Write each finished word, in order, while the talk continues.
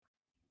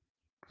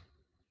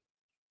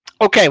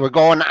Okay, we're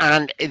going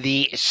on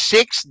the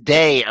sixth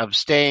day of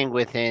staying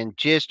within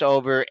just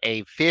over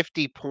a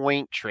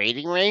 50-point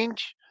trading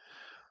range.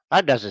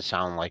 That doesn't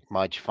sound like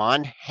much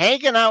fun.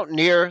 Hanging out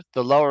near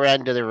the lower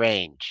end of the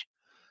range.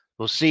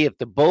 We'll see if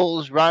the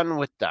Bulls run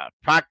with the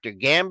Procter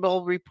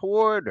Gamble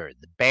report or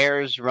the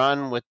Bears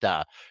run with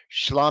the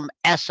Schlum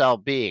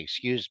SLB,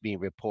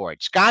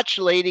 report. Scotch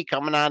Lady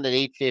coming on at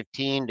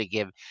 8:15 to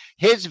give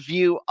his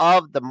view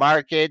of the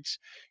markets.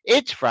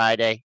 It's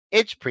Friday.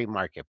 It's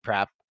pre-market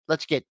prep.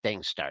 Let's get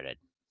things started.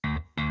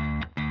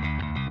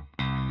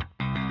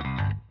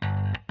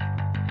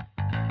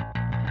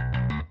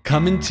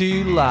 Coming to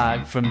you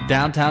live from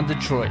downtown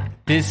Detroit,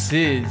 this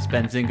is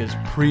Benzinga's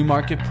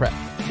Pre-Market Prep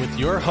with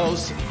your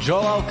hosts,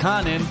 Joel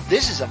Elkanin.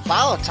 This is a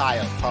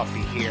volatile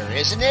puppy here,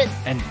 isn't it?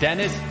 And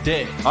Dennis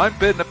Dick. I'm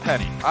bidding a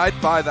penny.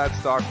 I'd buy that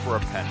stock for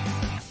a penny.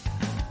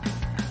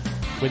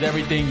 With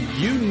everything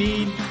you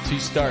need to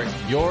start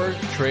your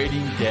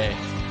trading day.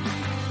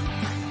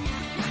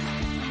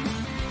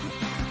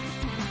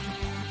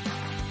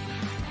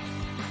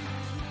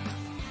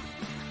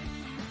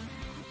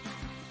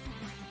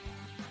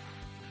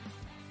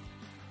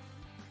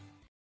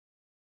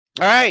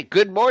 All right.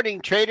 Good morning,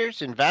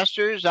 traders,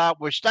 investors.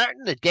 We're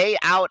starting the day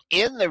out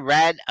in the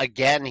red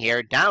again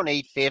here, down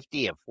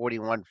 850 at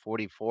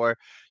 41.44.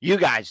 You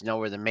guys know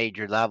where the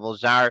major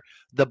levels are.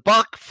 The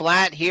buck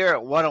flat here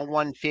at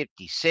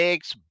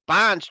 101.56.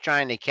 Bonds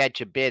trying to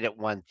catch a bid at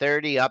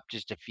 130, up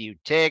just a few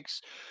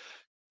ticks.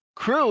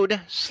 Crude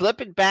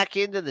slipping back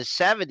into the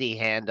 70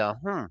 handle.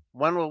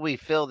 When will we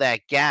fill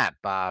that gap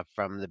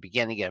from the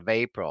beginning of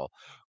April?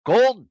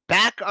 Gold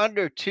back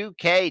under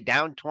 2K,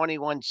 down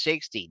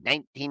 21.60,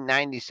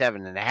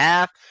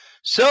 1997.5.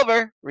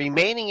 Silver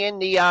remaining in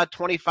the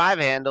 25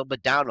 handle,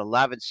 but down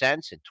 11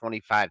 cents at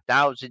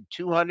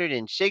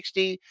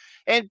 25,260.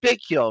 And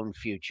Bitcoin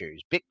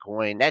futures,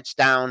 Bitcoin, that's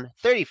down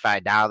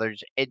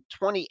 $35 at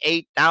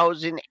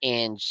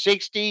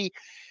 28,060.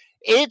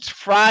 It's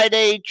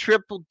Friday,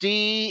 Triple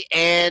D,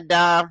 and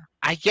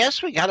I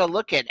guess we got to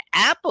look at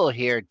Apple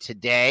here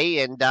today,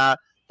 and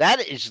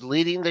that is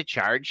leading the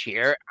charge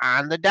here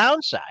on the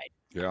downside.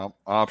 Yeah,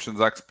 options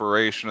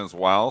expiration as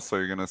well, so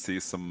you're going to see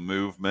some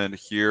movement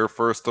here.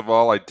 First of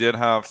all,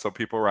 so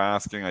people were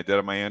asking, I did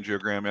have my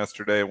angiogram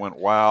yesterday, it went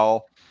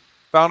well.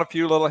 Found a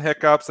few little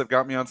hiccups that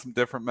got me on some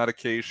different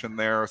medication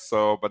there,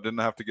 but didn't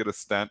have to get a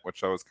stent,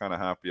 which I was kind of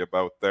happy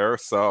about there.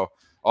 So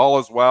all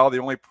is well. The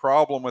only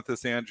problem with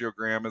this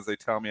angiogram is they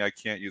tell me I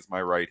can't use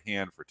my right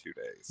hand for 2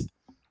 days.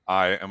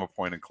 I am a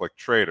point-and-click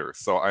trader,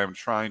 so I am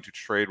trying to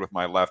trade with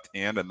my left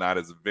hand, and that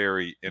is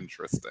very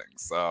interesting.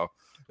 So,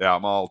 yeah,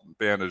 I'm all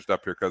bandaged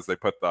up here because they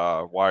put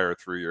the wire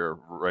through your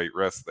right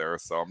wrist there,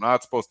 so I'm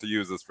not supposed to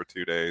use this for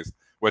 2 days,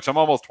 which I'm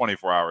almost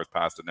 24 hours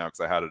past it now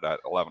because I had it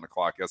at 11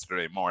 o'clock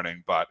yesterday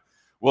morning, but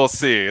we'll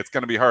see. It's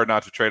going to be hard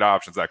not to trade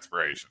options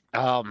expiration.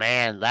 Oh,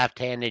 man,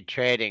 left-handed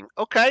trading.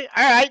 Okay,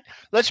 all right.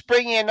 Let's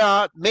bring in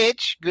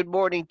Mitch. Good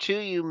morning to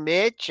you,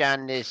 Mitch,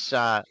 on this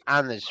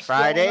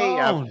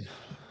Friday.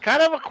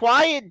 Kind of a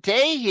quiet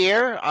day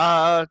here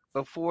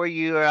before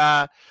you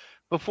have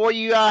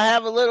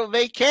a little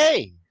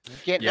vacay.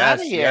 Getting out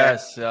of here.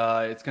 Yes.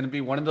 It's going to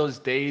be one of those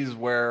days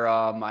where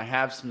I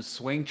have some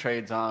swing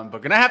trades on,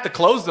 but going to have to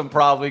close them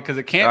probably because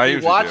I can't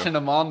be watching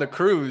them on the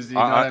cruise. You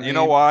know what I mean? You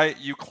know why?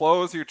 You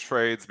close your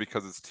trades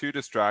because it's too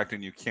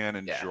distracting. You can't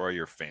enjoy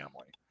your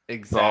family.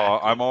 Exactly. So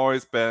I've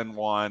always been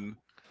one.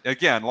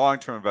 Again,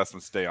 long-term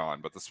investments stay on,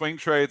 but the swing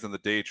trades and the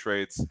day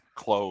trades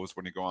close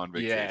when you go on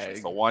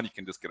vacation. So one, you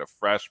can just get a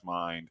fresh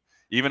mind.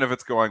 Even if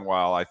it's going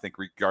well, I think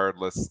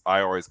regardless, I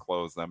always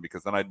close them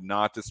because then I'm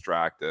not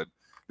distracted.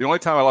 The only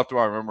time I left,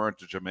 I remember went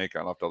to Jamaica,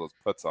 I left all those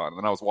puts on, and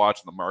then I was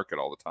watching the market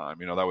all the time.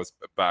 That was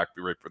back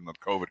right when the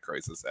COVID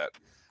crisis hit.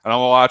 And I'm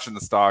watching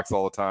the stocks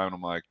all the time, and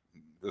I'm like,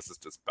 this is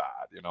just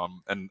bad,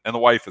 and the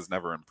wife is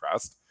never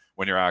impressed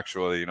when you're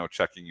actually,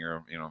 checking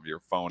your, your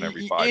phone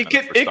every 5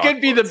 minutes. It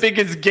could be the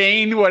biggest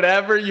gain,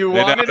 whatever you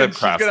wanted, and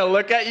she's gonna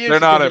look at you. They're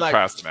not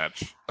impressed,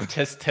 Mitch.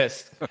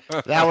 Tisk.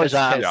 That was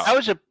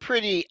a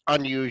pretty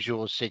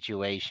unusual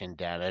situation,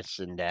 Dennis,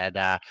 and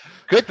that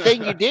good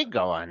thing you did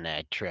go on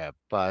that trip.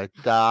 But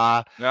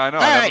yeah, I know.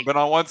 I haven't been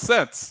on one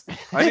since.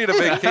 I need a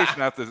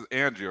vacation after this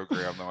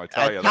angiogram, though.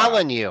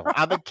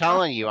 I've been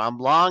telling you, I'm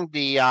long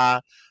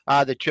the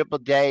triple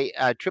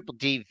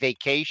D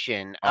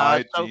vacation.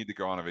 I need to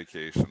go on a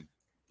vacation.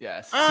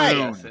 Yes,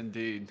 yes,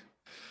 indeed.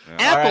 Yeah.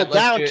 Apple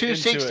down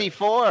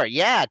 264.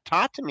 Yeah,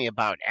 talk to me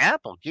about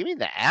Apple. Give me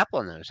the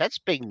Apple news. That's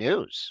big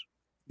news.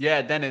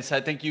 Yeah, Dennis,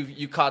 I think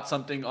you caught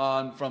something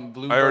on from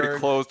Bloomberg. I already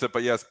closed it,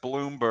 but yes,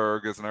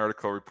 Bloomberg is an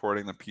article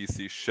reporting the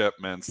PC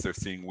shipments. They're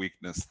seeing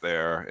weakness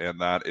there,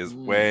 and that is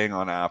weighing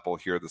on Apple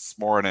here this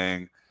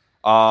morning.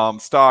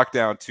 Stock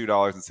down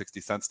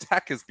 $2.60.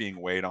 Tech is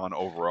being weighed on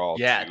overall.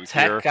 Yeah,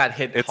 Tech got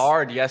hit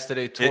hard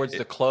yesterday towards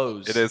the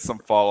close. It is some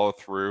follow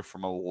through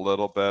from a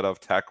little bit of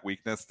Tech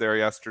weakness there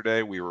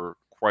yesterday. We were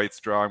quite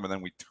strong, but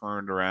then we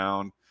turned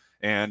around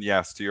And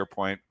yes, to your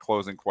point,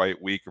 closing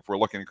quite weak. If we're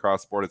looking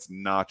across the board, it's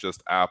not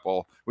just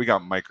Apple. We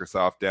got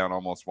Microsoft down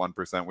almost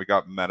 1%. We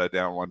got Meta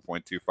down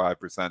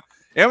 1.25%.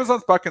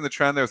 Amazon's bucking the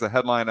trend. There's a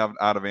headline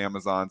out of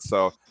Amazon,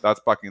 so that's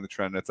bucking the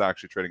trend. It's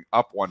actually trading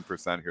up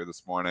 1% here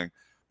this morning.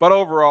 But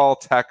overall,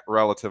 tech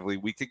relatively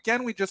weak.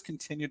 Again, we just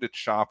continue to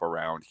chop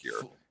around here.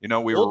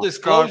 We were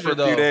strong for a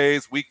few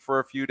days, weak for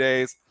a few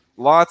days,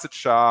 lots of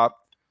chop.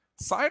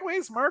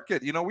 Sideways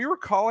market. We were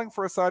calling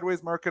for a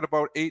sideways market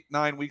about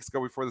 8-9 weeks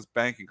ago before this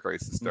banking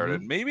crisis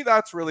started. Maybe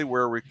that's really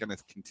where we're going to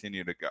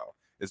continue to go.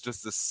 It's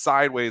just this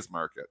sideways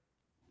market.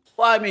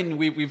 Well, I mean,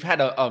 we've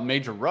had a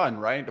major run,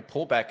 right? The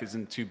pullback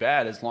isn't too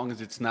bad as long as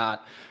it's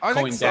not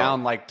going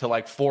down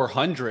to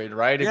 400,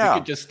 right? If we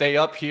could just stay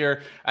up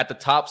here at the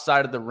top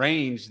side of the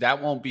range, that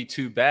won't be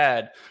too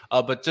bad.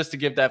 But just to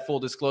give that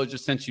full disclosure,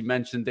 since you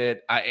mentioned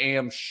it, I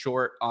am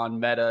short on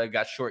Meta. I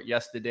got short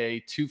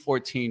yesterday,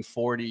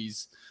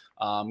 214.40s.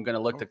 I'm going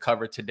to look to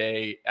cover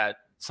today at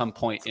some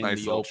point in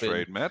the open.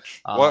 Trade,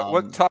 Mitch.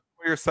 What top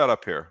of your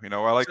setup here?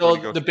 I like.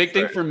 So the big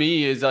thing for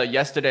me is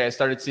yesterday I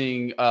started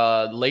seeing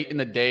late in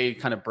the day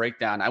kind of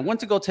breakdown. I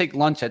went to go take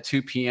lunch at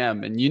 2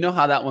 p.m. and you know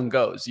how that one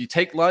goes. You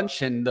take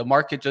lunch and the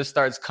market just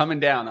starts coming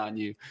down on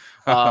you.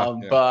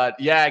 But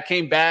yeah, I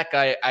came back.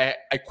 I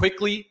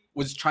quickly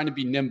was trying to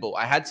be nimble.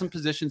 I had some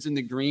positions in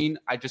the green.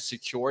 I just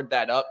secured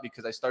that up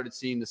because I started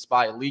seeing the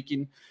SPY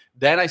leaking.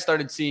 Then I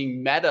started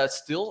seeing Meta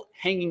still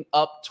hanging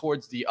up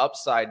towards the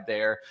upside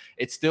there.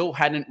 It still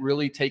hadn't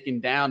really taken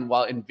down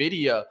while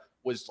NVIDIA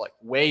was like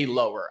way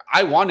lower.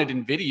 I wanted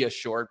NVIDIA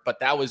short, but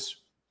that was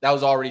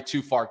already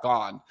too far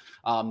gone.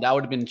 That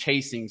would have been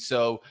chasing.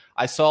 So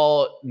I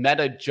saw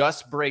Meta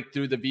just break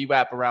through the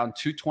VWAP around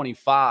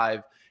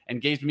 225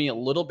 and gave me a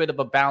little bit of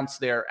a bounce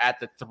there at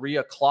the 3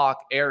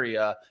 o'clock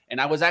area.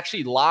 And I was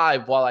actually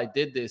live while I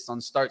did this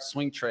on Start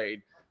Swing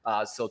Trade.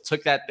 So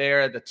took that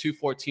there, the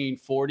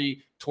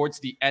 214.40 towards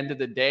the end of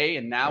the day.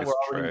 And now we're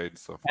already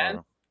so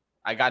far.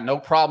 I got no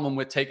problem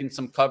with taking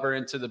some cover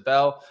into the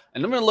bell.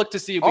 And I'm going to look to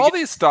see if all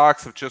these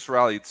stocks have just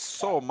rallied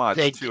so much,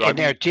 too. And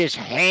they're just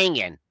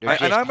hanging.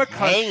 And I'm a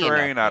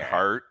contrarian at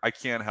heart. I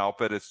can't help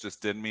it. It's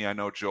just in me. I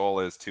know Joel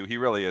is, too. He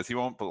really is. He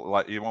won't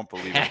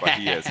believe it, but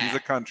he is. He's a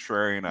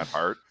contrarian at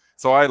heart.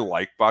 So I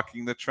like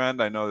bucking the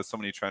trend. I know there's so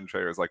many trend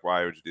traders like,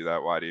 why would you do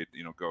that? Why do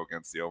you go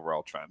against the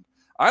overall trend?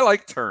 I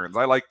like turns.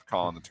 I like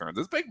calling the turns.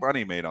 There's big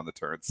money made on the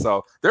turns.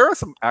 So there are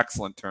some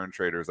excellent turn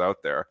traders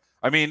out there.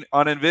 I mean,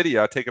 on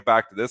NVIDIA, take it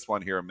back to this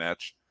one here,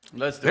 Mitch.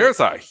 There's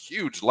a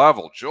huge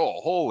level, Joel.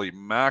 Holy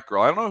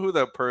mackerel. I don't know who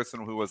the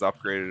person who was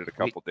upgraded it a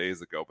couple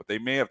days ago, but they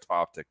may have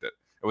top ticked it.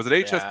 Was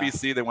it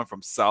HSBC? They went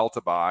from sell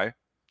to buy.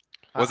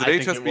 Was it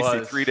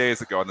HSBC 3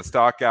 days ago and the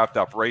stock gapped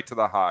up right to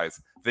the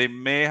highs? They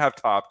may have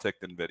top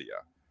ticked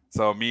NVIDIA.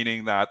 So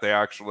meaning that they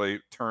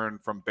actually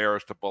turned from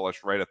bearish to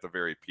bullish right at the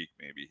very peak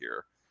maybe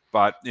here.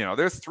 But,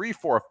 there's 3,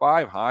 4,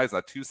 5 highs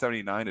at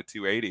 279 to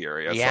 280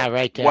 area. Yeah, so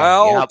right there.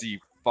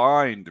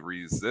 Well-defined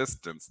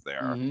resistance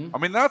there. Mm-hmm. I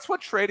mean, that's what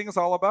trading is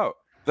all about.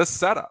 The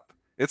setup.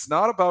 It's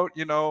not about,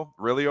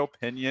 really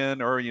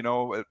opinion or,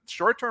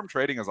 short-term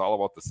trading is all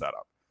about the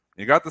setup.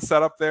 You got the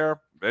setup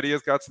there.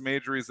 NVIDIA's got some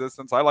major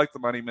resistance. I like the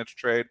money Mitch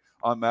trade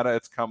on Meta.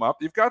 It's come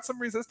up. You've got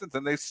some resistance,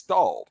 and they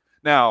stalled.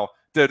 Now,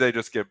 do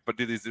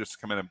these just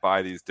come in and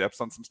buy these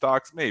dips on some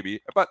stocks? Maybe.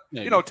 But,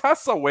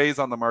 Tesla weighs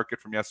on the market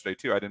from yesterday,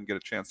 too. I didn't get a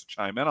chance to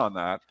chime in on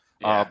that.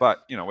 Yeah. But,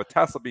 with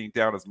Tesla being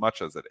down as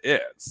much as it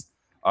is,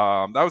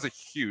 that was a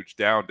huge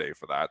down day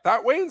for that.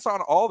 That weighs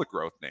on all the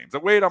growth names.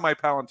 It weighed on my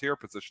Palantir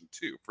position,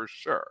 too, for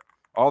sure.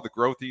 All the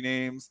growthy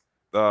names,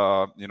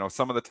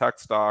 some of the tech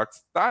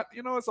stocks, that,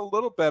 is a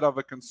little bit of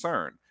a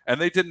concern. And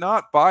they did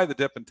not buy the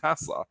dip in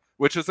Tesla,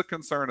 which is a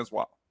concern as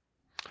well.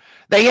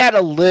 They had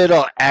a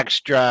little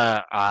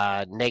extra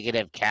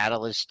negative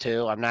catalyst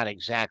too. I'm not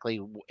exactly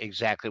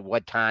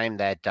what time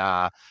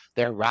that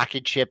their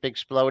rocket ship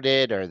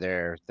exploded, or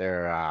their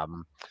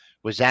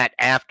was that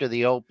after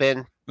the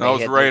open? No, it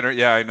was right.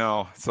 Yeah, I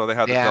know. So they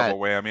had the double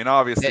whammy. I mean,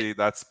 obviously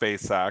that's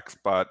SpaceX,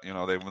 but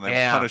when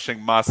they're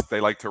punishing Musk, they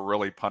like to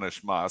really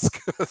punish Musk.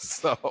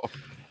 So.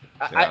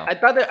 Yeah. I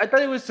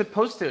thought it was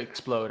supposed to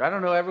explode. I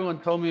don't know. Everyone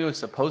told me it was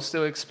supposed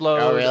to explode.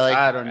 Oh, really?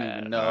 I don't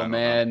even know,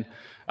 man.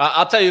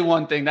 I'll tell you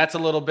one thing. That's a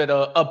little bit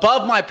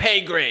above my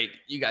pay grade.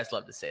 You guys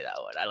love to say that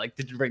one. I like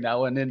to bring that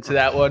one into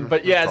that one.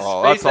 But yeah,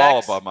 that's all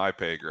above my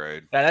pay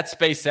grade. Yeah, that's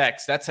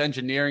SpaceX. That's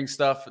engineering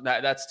stuff.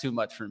 That's too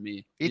much for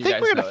me. You think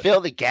we're going to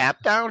fill the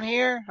gap down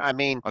here? I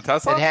mean, on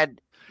Tesla? It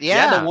had,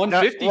 the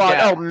 150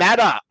 gap.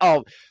 Meta.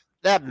 Oh,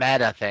 that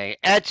Meta thing.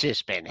 That's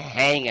just been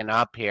hanging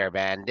up here,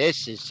 man.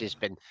 This has just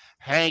been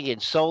hanging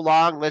so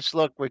long. Let's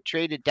look. We're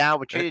traded down.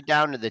 We're traded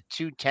down to the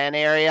 210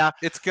 area.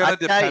 It's going to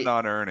depend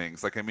on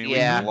earnings. We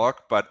can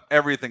look, but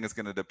everything is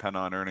going to depend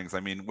on earnings.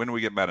 I mean, when do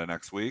we get Meta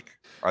next week?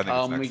 I think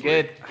it's next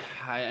week.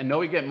 I know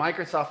we get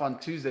Microsoft on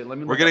Tuesday.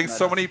 We're getting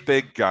so many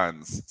big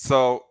guns.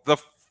 So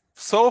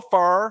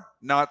far,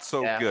 not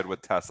so good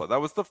with Tesla.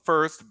 That was the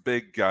first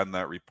big gun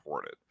that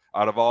reported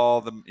out of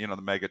all the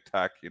the mega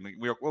tech.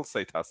 We'll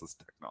say Tesla's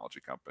a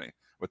technology company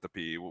with the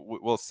PE.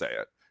 We'll say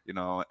it.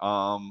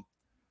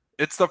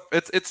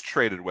 it's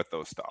traded with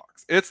those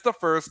stocks. It's the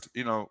first,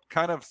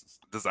 kind of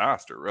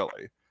disaster,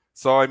 really.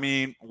 So I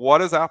mean, what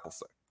does Apple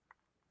say?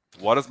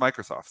 What does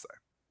Microsoft say?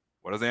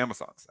 What does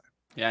Amazon say?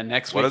 Yeah,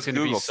 next What week's does going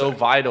to be Google so say?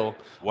 vital.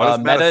 What does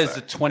Meta is say?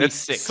 the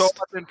 26th. It's so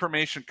much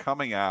information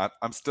coming at.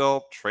 I'm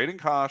still trading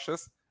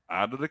cautious.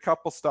 Added a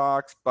couple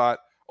stocks, but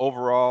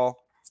overall,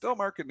 still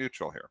market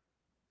neutral here.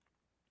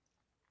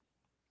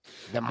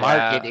 The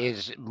market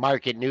is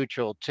market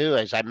neutral too,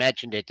 as I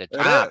mentioned at the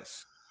top. It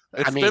is.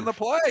 It's been the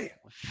play.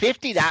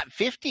 50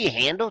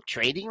 handle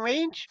trading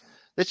range.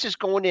 This is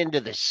going into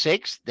the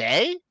 6th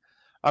day.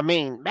 I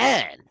mean,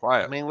 man.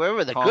 Quiet. I mean, where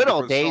were the Calm good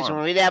before old the days storm.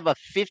 when we'd have a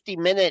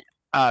 50-minute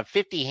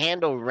 50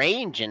 handle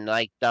range in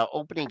like the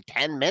opening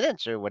 10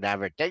 minutes or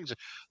whatever it takes.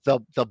 The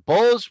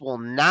Bulls will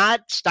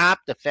not stop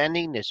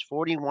defending this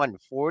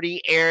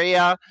 4140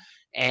 area.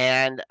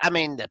 And I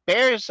mean, the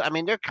Bears, I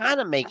mean, they're kind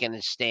of making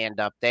a stand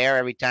up there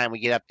every time we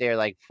get up there,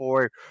 like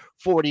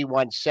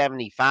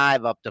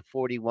 4175 up to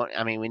 41.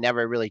 I mean, we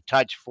never really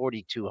touched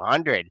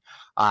 4200.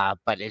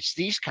 But it's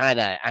these kind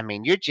of, I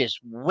mean, you're just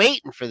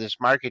waiting for this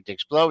market to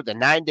explode. The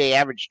 9-day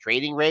average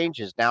trading range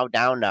is now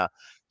down to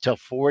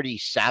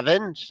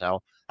 47.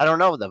 So I don't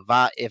know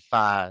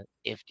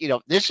if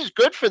this is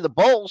good for the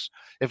Bulls.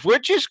 If we're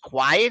just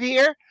quiet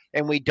here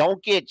and we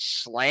don't get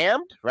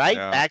slammed, right,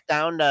 back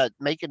down to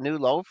make a new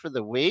low for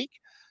the week,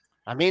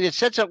 I mean, it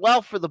sets up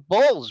well for the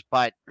Bulls.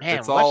 But man,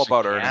 it's all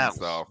about earnings,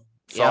 though.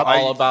 So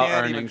I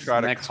can't even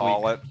try to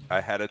call it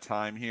ahead of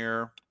time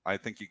here. I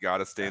think you got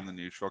to stay in the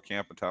neutral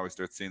camp until we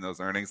start seeing those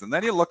earnings, and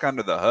then you look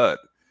under the hood,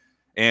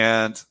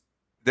 and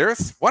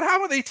there's what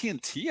happened with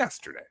AT&T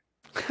yesterday.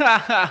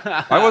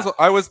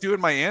 I was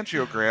doing my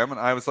angiogram and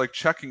I was like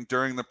checking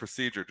during the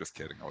procedure. Just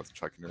kidding, I wasn't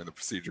checking during the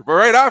procedure, but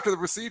right after the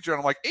procedure, and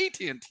I'm like,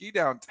 AT&T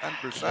down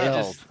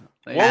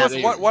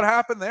 10%. What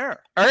happened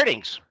there?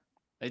 Earnings.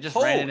 They just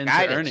ran it into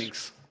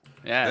earnings.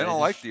 Yeah, they don't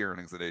like the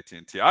earnings at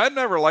AT&T. I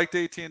never liked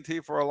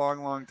AT&T for a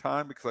long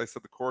time because I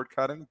said the cord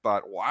cutting.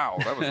 But wow,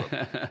 that was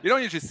you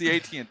don't usually see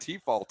AT&T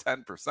fall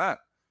 10%.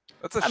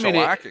 That's a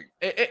shellacking.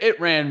 It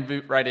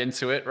ran right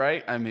into it,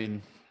 right? I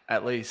mean,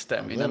 at least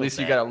at least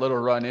you got a little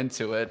run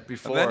into it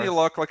before. And then you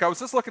look like I was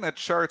just looking at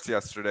charts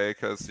yesterday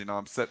because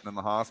I'm sitting in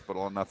the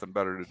hospital and nothing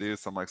better to do,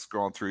 so I'm like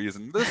scrolling through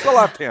using this is the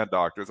left hand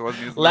doctors. I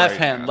wasn't using left the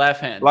right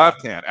hand.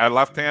 And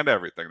left hand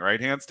everything. Right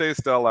hand stays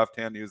still, left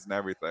hand using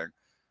everything.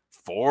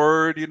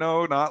 Ford,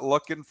 not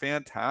looking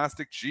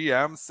fantastic.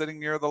 GM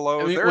sitting near the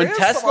lows. I mean, when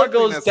Tesla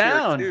goes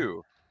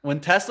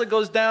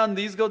down,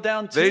 these go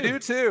down too. They do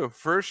too,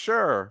 for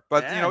sure.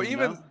 But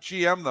even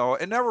GM though,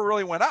 it never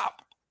really went up.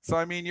 So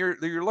I mean,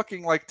 you're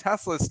looking like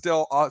Tesla is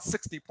still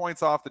 60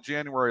 points off the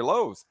January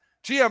lows.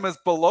 GM is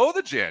below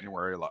the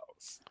January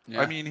lows.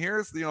 Yeah. I mean,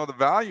 here's the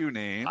value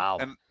name,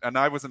 and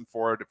I was in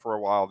Ford for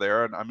a while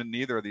there, and I'm in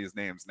neither of these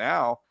names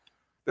now.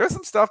 There's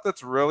some stuff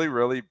that's really,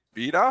 really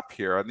beat up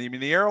here. I mean,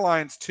 the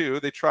airlines too.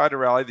 They tried to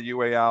rally. The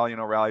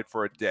UAL, rallied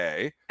for a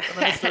day, and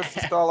then it starts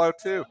to stall out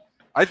too.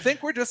 I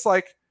think we're just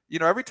like,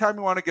 every time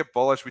we want to get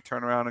bullish, we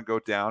turn around and go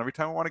down. Every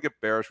time we want to get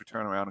bearish, we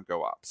turn around and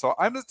go up. So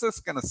I'm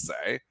just gonna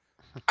say,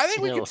 I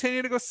think we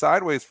continue to go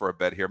sideways for a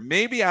bit here.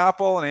 Maybe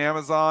Apple and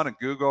Amazon and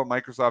Google and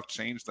Microsoft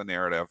change the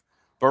narrative,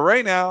 but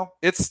right now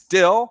it's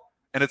still,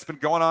 and it's been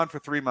going on for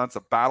 3 months,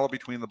 a battle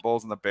between the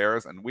Bulls and the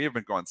Bears, and we have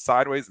been going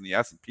sideways in the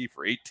S&P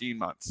for 18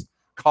 months.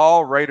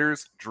 Call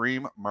writers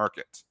dream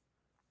market.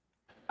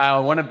 I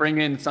want to bring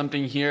in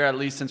something here, at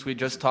least since we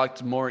just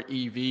talked more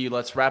EV.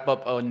 Let's wrap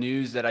up a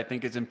news that I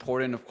think is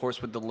important, of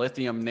course, with the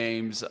lithium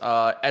names.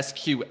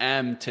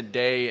 SQM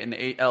today and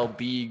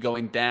ALB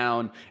going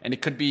down, and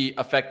it could be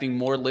affecting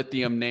more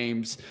lithium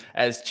names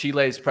as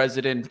Chile's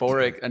President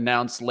Boric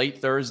announced late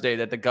Thursday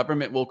that the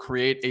government will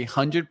create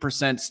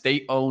 100%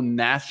 state-owned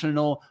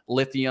national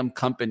lithium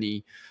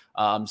company.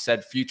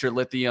 Said future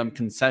lithium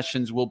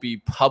concessions will be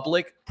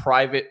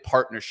public-private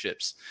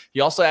partnerships. He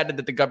also added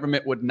that the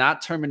government would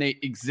not terminate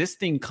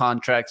existing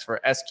contracts for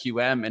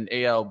SQM and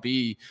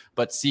ALB,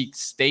 but seek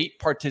state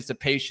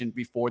participation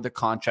before the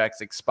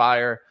contracts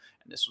expire.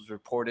 And this was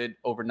reported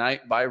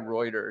overnight by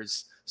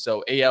Reuters.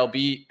 So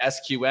ALB,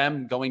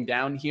 SQM going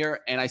down here.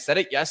 And I said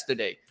it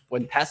yesterday,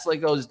 when Tesla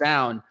goes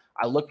down,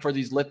 I look for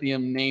these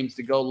lithium names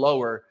to go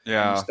lower.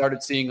 Yeah. And we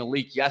started seeing a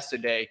leak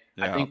yesterday.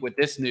 Yeah. I think with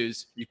this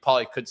news, you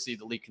probably could see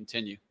the leak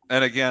continue.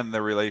 And again,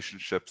 the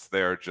relationships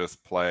there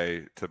just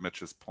play, to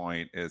Mitch's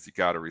point, is you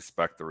got to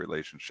respect the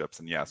relationships.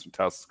 And yes, when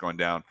Tesla's going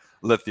down,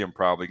 lithium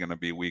probably going to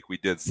be weak. We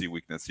did see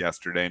weakness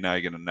yesterday. Now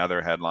you get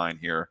another headline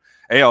here.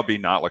 ALB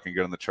not looking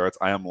good in the charts.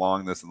 I am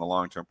long this in the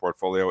long-term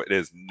portfolio. It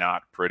is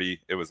not pretty.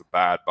 It was a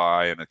bad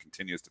buy, and it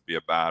continues to be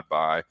a bad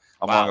buy.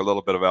 I'm long a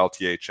little bit of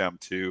LTHM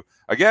too.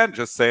 Again,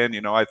 just saying,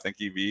 I think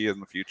EV in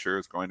the future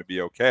is going to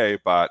be okay,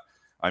 but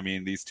I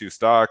mean, these two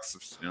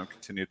stocks,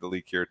 continue to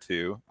leak here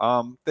too.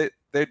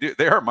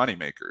 They are money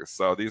makers,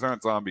 so these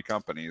aren't zombie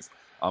companies.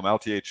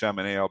 LTHM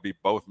and ALB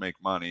both make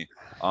money,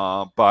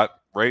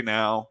 but right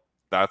now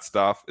that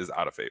stuff is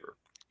out of favor.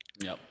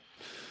 Yep.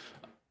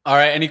 All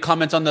right. Any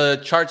comments on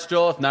the charts,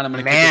 Joel? If not, I'm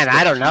going to.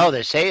 I don't know.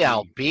 This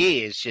ALB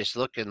is just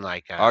looking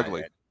like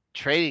ugly.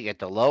 trading at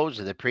the lows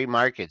of the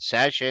pre-market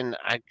session.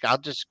 I'll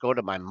just go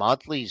to my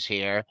monthlies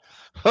here.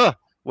 Huh,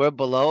 we're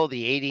below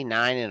the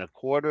 89 and a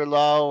quarter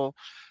low.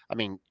 I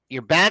mean,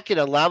 you're back at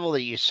a level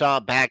that you saw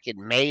back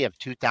in May of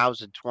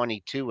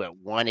 2022 at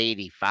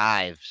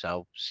 185.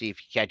 So see if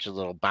you catch a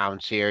little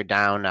bounce here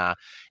down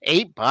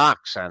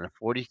 $8 on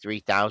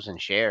 43,000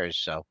 shares.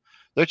 So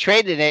they're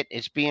trading it.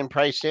 It's being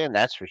priced in.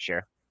 That's for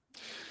sure.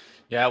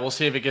 Yeah, we'll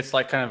see if it gets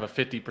like kind of a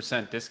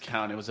 50%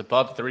 discount. It was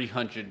above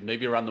 300,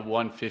 maybe around the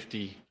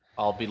 150.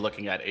 I'll be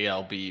looking at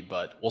ALB,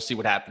 but we'll see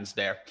what happens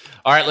there.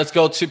 All right, let's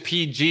go to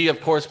PG. Of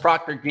course,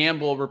 Procter &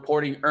 Gamble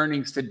reporting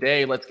earnings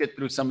today. Let's get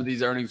through some of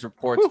these earnings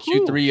reports.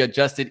 Woo-hoo. Q3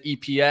 adjusted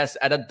EPS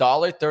at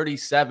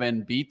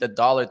 $1.37, beat the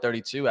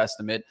 $1.32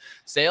 estimate.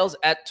 Sales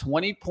at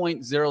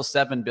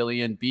 $20.07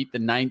 billion, beat the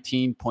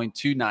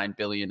 $19.29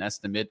 billion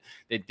estimate.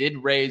 They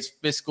did raise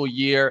fiscal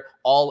year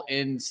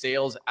all-in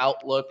sales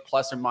outlook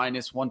plus or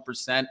minus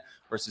 1%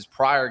 versus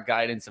prior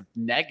guidance of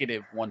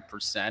negative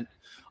 1%.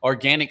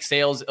 Organic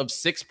sales of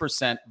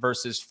 6%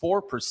 versus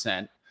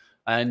 4%.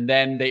 And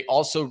then they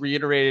also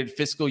reiterated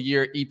fiscal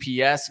year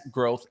EPS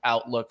growth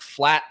outlook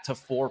flat to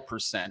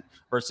 4%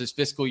 versus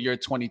fiscal year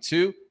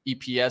 22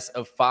 EPS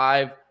of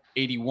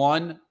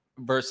 581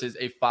 versus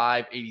a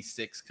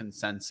 586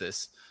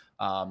 consensus.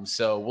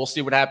 So we'll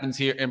see what happens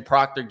here in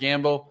Procter &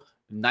 Gamble.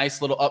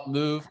 Nice little up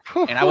move.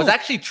 And I was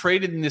actually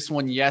traded in this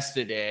one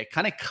yesterday. I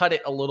kind of cut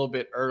it a little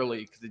bit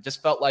early because it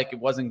just felt like it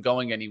wasn't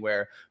going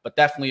anywhere, but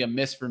definitely a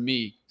miss for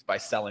me by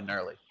selling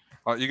early.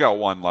 You got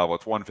one level.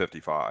 It's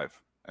 155.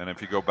 And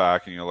if you go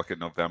back and you look at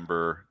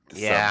November,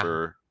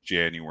 December,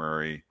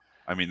 January,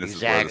 I mean, this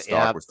is where the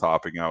stock was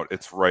topping out.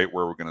 It's right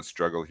where we're going to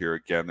struggle here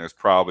again. There's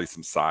probably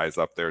some size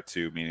up there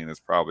too, meaning there's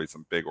probably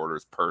some big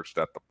orders perched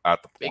at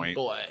the point,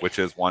 which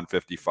is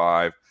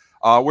 155.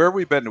 Where have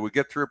we been? Did we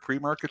get through a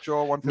pre-market,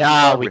 Joel?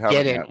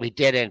 155? No, we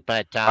didn't.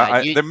 But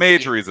the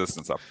major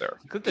resistance up there.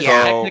 Look at the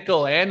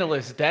technical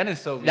analyst,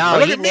 Dennis. Over no,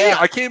 look at me.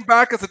 I came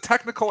back as a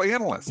technical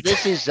analyst.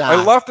 This is.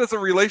 I left as a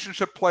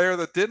relationship player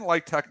that didn't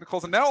like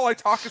technicals, and now all I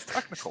talk is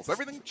technicals.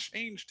 Everything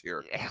changed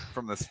here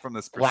from this.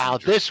 Wow,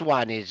 this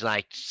one is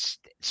like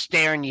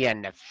staring you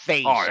in the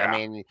face. Oh, yeah. I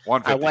mean,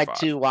 I went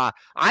to.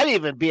 I'd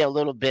even be a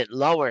little bit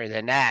lower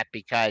than that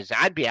because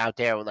I'd be out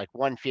there with like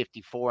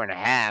 154 and a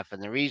half,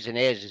 and the reason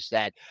is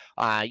that.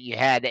 You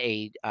had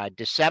a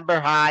December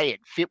high at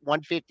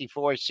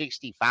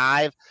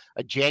 154.65,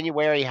 a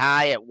January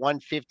high at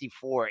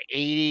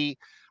 154.80.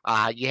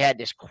 You had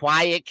this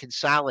quiet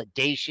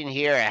consolidation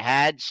here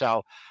ahead.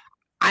 So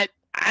I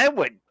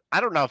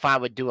don't know if I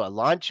would do a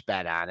lunch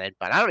bet on it,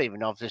 but I don't even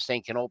know if this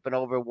thing can open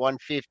over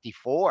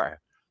 154.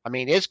 I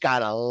mean, it's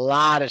got a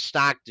lot of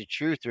stock to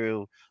chew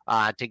through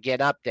to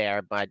get up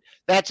there, but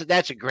that's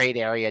a great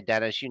area,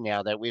 Dennis. You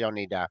nailed it. We don't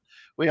need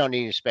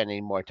to spend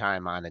any more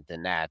time on it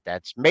than that.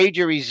 That's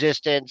major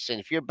resistance, and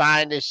if you're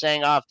buying this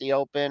thing off the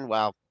open,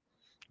 well,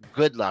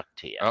 good luck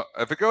to you.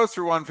 If it goes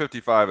through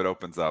 155, it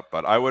opens up,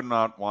 but I would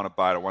not want to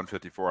buy it at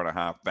 154 and a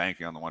half,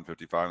 banking on the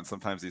 155. And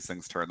sometimes these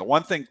things turn. The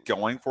one thing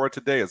going for it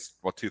today is,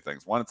 well, two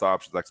things. One, it's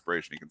options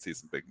expiration. You can see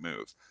some big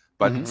moves,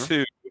 but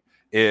two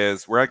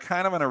is we're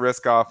kind of in a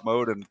risk-off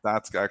mode, and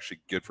that's actually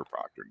good for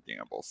Procter &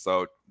 Gamble.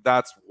 So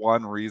that's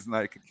one reason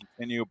that it can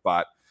continue.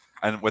 But,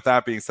 and with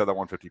that being said, that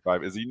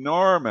 155 is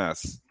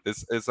enormous.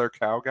 Is our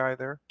cow guy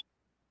there?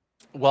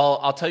 Well,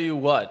 I'll tell you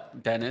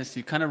what, Dennis,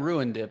 you kind of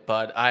ruined it,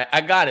 but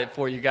I got it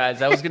for you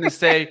guys. I was going to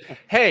say,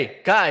 hey,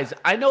 guys,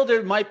 I know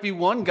there might be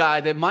one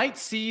guy that might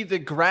see the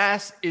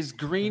grass is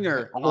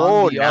greener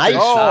on the other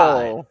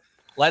side.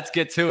 Let's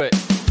get to it.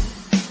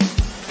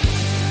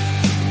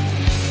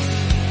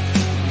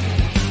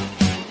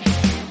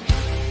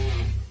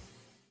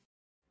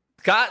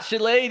 Scott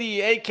Shilady,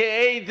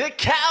 a.k.a. the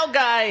Cow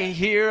Guy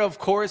here, of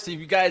course. If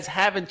you guys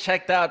haven't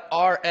checked out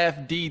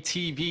RFD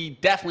TV,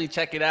 definitely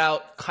check it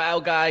out. Cow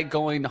Guy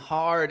going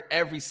hard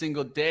every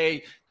single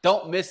day.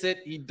 Don't miss it.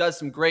 He does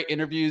some great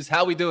interviews.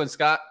 How we doing,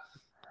 Scott?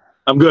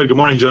 I'm good. Good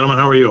morning, gentlemen.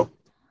 How are you?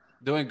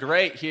 Doing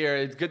great here.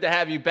 It's good to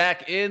have you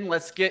back in.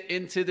 Let's get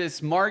into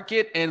this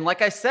market. And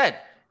like I said,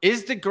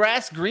 is the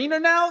grass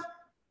greener now?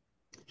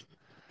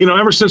 You know,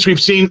 ever since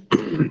we've seen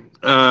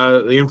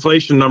the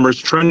inflation numbers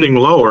trending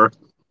lower,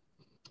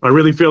 I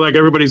really feel like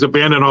everybody's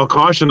abandoned all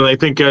caution, and I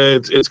think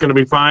it's going to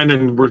be fine,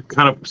 and we're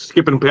kind of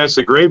skipping past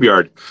the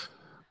graveyard.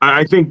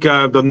 I think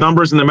the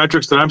numbers and the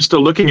metrics that I'm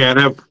still looking at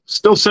have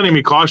still sending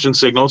me caution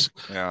signals.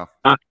 Yeah.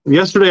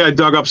 Yesterday, I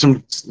dug up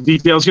some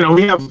details. You know,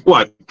 we have,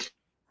 what,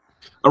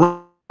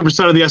 around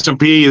 1% of the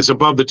S&P is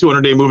above the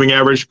 200-day moving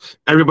average.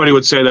 Everybody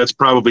would say that's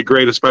probably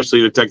great,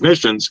 especially the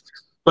technicians.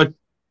 But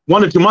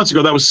 1 to 2 months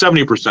ago, that was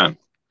 70%.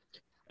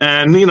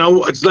 And, you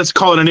know, let's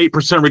call it an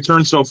 8%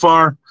 return so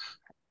far.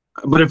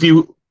 But if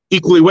you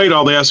equally weight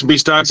all the S&P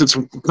stocks, it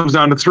comes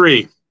down to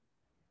 3.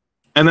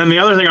 And then the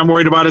other thing I'm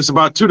worried about is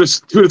about 2 to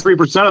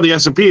 3% of the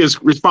S&P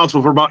is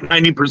responsible for about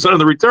 90% of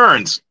the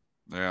returns.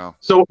 Yeah.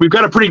 So we've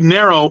got a pretty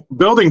narrow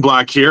building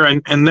block here,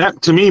 and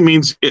that to me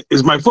means,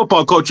 as my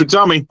football coach would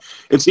tell me,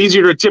 it's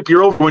easier to tip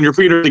you over when your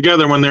feet are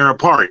together when they're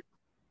apart.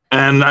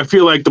 And I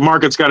feel like the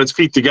market's got its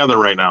feet together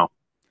right now.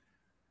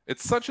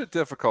 It's such a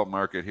difficult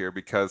market here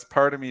because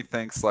part of me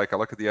thinks, like, I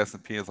look at the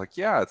S&P, it's like,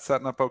 yeah, it's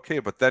setting up okay.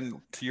 But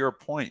then to your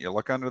point, you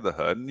look under the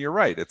hood and you're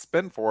right. It's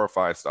been 4 or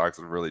 5 stocks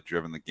that have really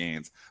driven the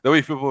gains. There'll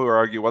be people who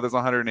argue, well, there's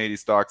 180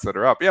 stocks that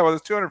are up. Yeah, well,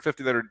 there's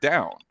 250 that are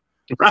down.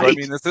 Right. So, I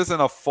mean, this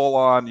isn't a full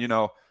on,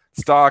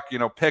 stock,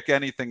 pick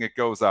anything, it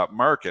goes up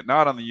market,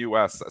 not on the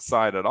US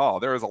side at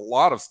all. There is a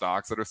lot of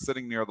stocks that are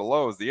sitting near the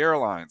lows. The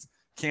airlines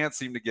can't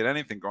seem to get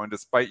anything going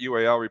despite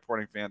UAL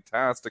reporting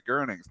fantastic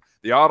earnings.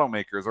 The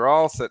automakers are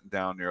all sitting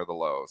down near the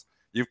lows.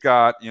 You've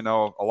got, a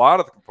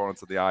lot of the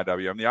components of the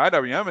IWM. The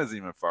IWM isn't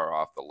even far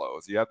off the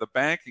lows. You have the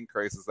banking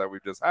crisis that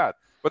we've just had.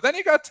 But then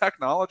you got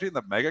technology and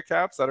the mega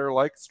caps that are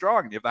like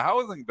strong. You have the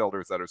housing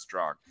builders that are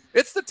strong.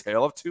 It's the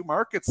tale of two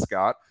markets,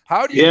 Scott.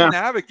 How do you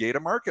navigate a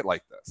market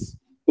like this?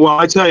 Well,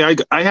 I tell you,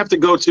 I have to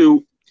go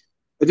to,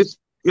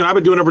 I've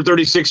been doing it for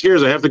 36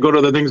 years. I have to go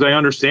to the things I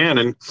understand.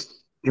 And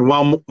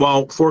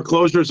while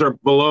foreclosures are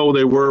below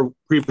they were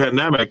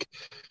pre-pandemic,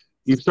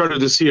 you've started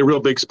to see a real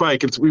big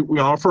spike.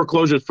 Our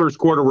foreclosures first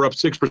quarter were up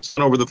 6%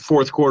 over the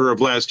fourth quarter of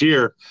last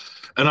year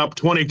and up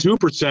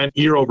 22%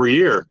 year over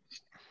year.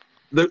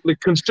 The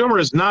consumer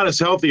is not as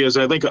healthy as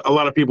I think a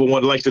lot of people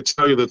would like to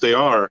tell you that they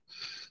are.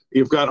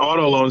 You've got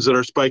auto loans that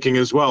are spiking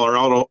as well, or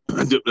auto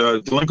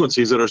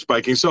delinquencies that are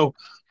spiking. So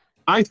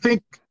I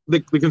think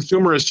the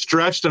consumer is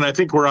stretched, and I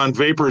think we're on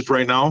vapors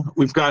right now.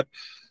 We've got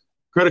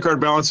credit card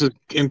balances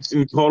in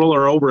total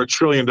are over $1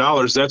 trillion.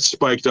 That's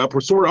spiked up.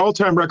 So we're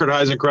all-time record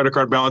highs in credit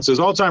card balances,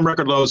 all-time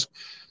record lows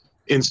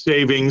in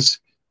savings.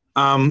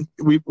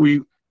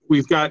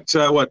 We've got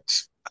the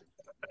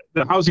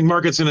housing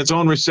market's in its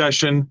own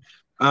recession.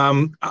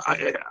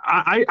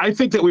 I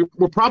think that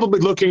we're probably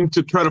looking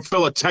to try to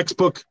fill a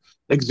textbook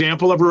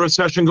example of a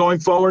recession going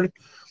forward.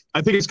 I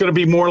think it's going to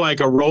be more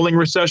like a rolling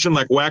recession,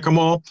 like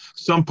whack-a-mole.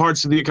 Some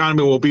parts of the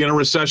economy will be in a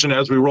recession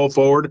as we roll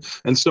forward,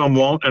 and some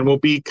won't, and we'll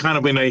be kind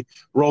of in a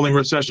rolling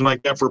recession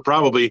like that for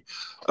probably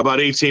about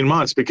 18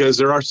 months, because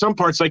there are some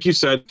parts, like you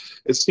said,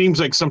 it seems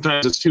like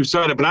sometimes it's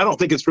two-sided, but I don't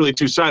think it's really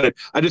two-sided.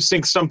 I just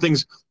think some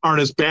things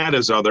aren't as bad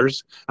as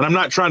others, and I'm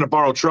not trying to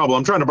borrow trouble.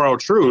 I'm trying to borrow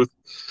truth,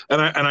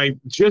 and I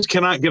just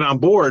cannot get on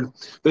board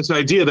this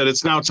idea that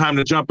it's now time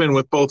to jump in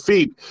with both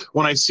feet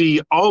when I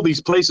see all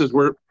these places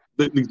where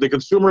the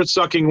consumer is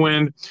sucking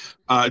wind,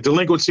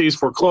 delinquencies,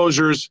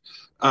 foreclosures,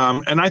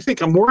 and I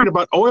think I'm worried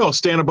about oil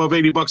staying above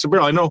 $80 a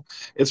barrel. I know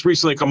it's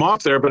recently come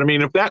off there, but I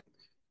mean, if that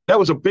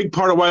was a big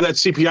part of why that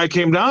CPI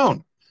came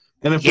down.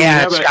 And if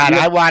Scott,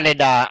 I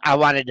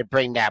wanted to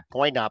bring that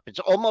point up. It's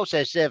almost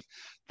as if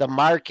the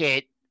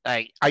market.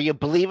 Are you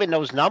believing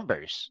those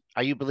numbers?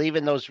 Are you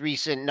believing those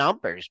recent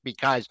numbers?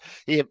 Because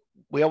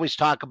we always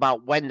talk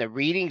about when the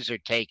readings are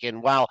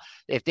taken. Well,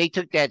 if they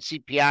took that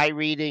CPI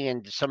reading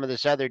and some of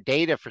this other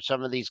data for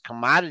some of these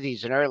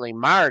commodities in early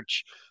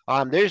March,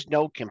 there's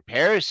no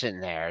comparison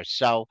there.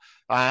 So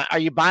are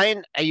you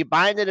buying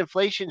that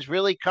inflation's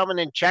really coming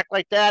in check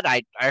like that?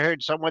 I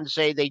heard someone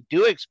say they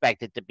do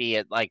expect it to be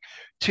at like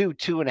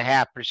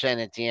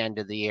 2.5% at the end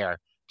of the year.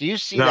 Do you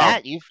see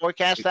that? You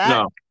forecast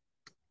that?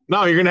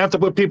 No, you're going to have to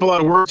put people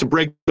out of work to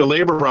break the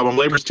labor problem.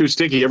 Labor's too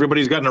sticky.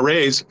 Everybody's gotten a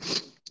raise.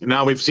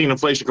 Now we've seen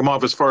inflation come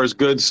off as far as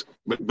goods,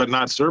 but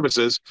not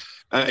services.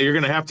 You're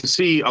going to have to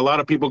see a lot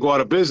of people go out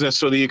of business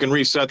so that you can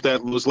reset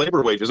those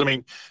labor wages. I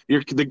mean,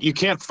 you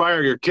can't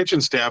fire your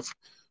kitchen staff.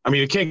 I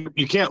mean,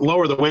 you can't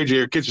lower the wage of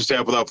your kitchen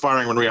staff without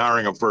firing and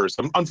rehiring them first,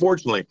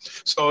 unfortunately.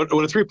 So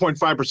with a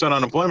 3.5%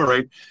 unemployment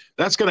rate,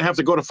 that's going to have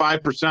to go to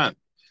 5%.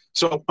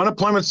 So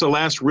unemployment's the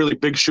last really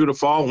big shoe to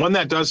fall. When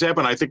that does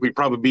happen, I think we'd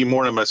probably be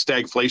more in a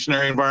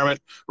stagflationary environment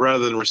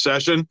rather than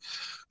recession.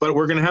 But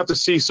we're going to have to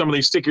see some of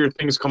these stickier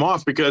things come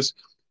off, because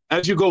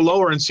as you go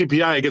lower in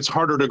CPI, it gets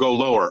harder to go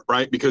lower,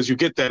 right? Because you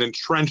get that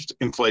entrenched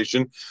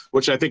inflation,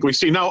 which I think we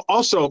see. Now,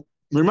 also,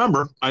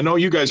 remember, I know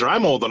you guys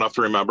I'm old enough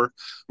to remember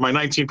my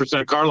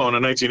 19% car loan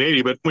in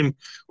 1980, but when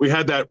we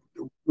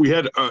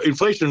had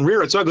inflation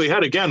rear its ugly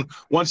head again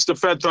once the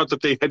Fed thought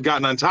that they had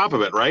gotten on top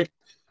of it, right?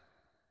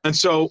 And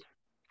so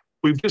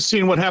we've just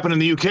seen what happened in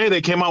the UK.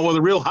 They came out with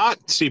a real hot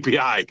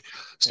CPI.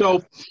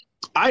 So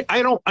I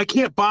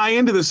can't buy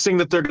into this thing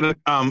that they're going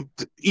to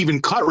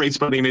even cut rates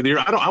by the end of the year.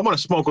 I want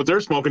to smoke what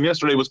they're smoking.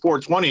 Yesterday was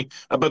 420,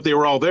 but they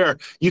were all there.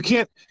 You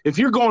can't, if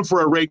you're going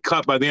for a rate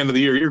cut by the end of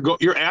the year,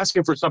 you're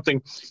asking for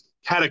something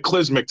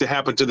cataclysmic to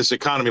happen to this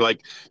economy.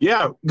 Like,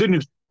 good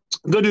news.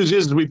 Good news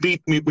is we got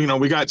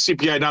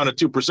CPI down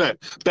to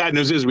 2%. Bad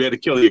news is we had to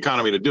kill the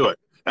economy to do it.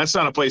 That's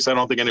not a place I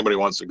don't think anybody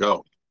wants to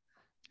go.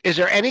 Is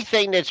there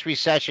anything that's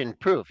recession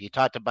proof? You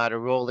talked about a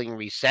rolling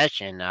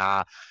recession.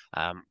 I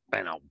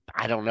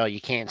don't know. You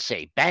can't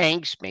say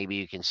banks. Maybe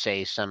you can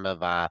say some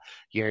of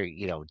your,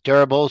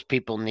 durables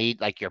people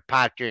need, like your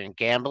Procter and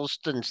Gamble's,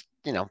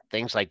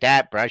 things like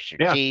that. Brush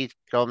your teeth,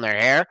 comb their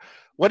hair.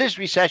 What is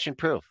recession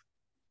proof?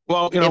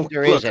 Well, if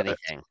there is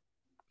anything.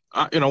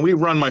 We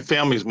run my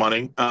family's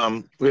money.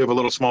 We have a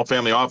little small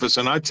family office.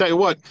 And I tell you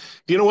what,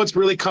 do you know what's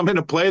really come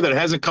into play that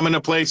hasn't come into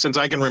play since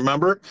I can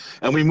remember?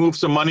 And we moved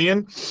some money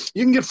in.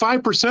 You can get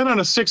 5% on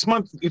a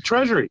 6-month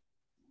treasury.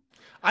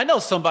 I know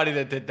somebody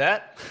that did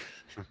that.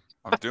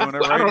 I'm doing it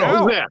right I don't know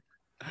now. who's that.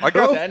 I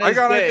got, Dennis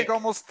I Dick. think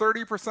almost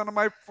 30% of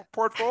my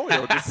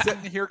portfolio just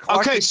sitting here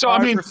collecting Okay, so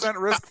I mean,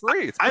 5% risk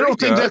free. I don't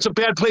think that's a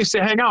bad place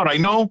to hang out. I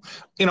know,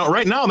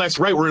 right now that's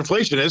right where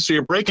inflation is. So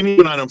you're breaking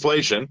even on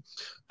inflation,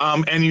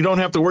 and you don't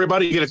have to worry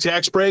about it. You get a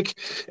tax break,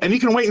 and you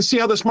can wait and see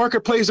how this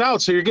market plays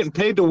out. So you're getting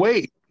paid to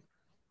wait.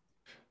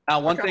 Now,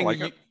 one kinda thing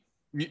like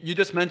you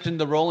just mentioned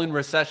the rolling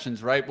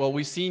recessions, right? Well,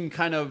 we've seen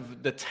kind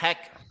of the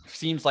tech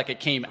seems like it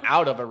came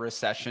out of a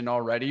recession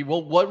already.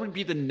 Well, what would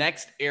be the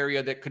next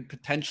area that could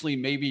potentially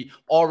maybe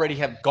already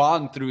have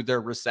gone through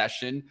their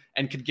recession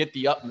and could get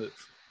the up move?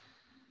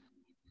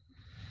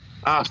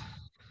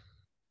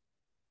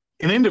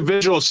 In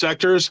individual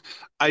sectors,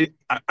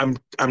 I'm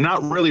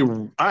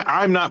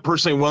not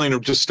personally willing to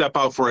just step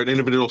out for an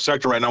individual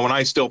sector right now when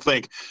I still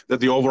think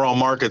that the overall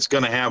market's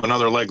going to have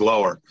another leg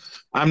lower.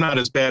 I'm not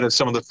as bad as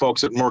some of the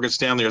folks at Morgan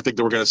Stanley who think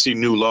that we're going to see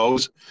new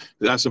lows,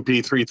 the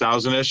S&P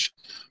 3000-ish,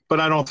 but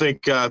I don't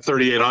think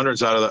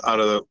 3,800's out of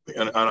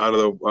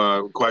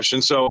the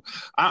question. So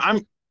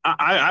I'm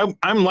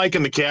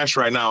liking the cash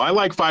right now. I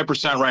like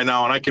 5% right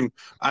now, and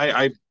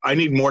I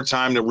need more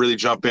time to really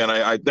jump in.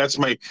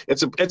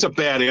 It's a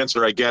bad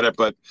answer. I get it,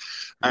 but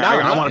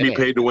I want to be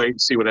paid to wait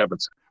and see what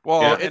happens.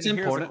 Well, yeah. it's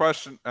important. Here's a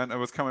question, and it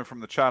was coming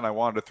from the chat, and I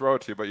wanted to throw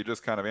it to you, but you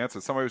just kind of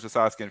answered. Somebody was just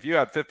asking, if you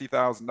had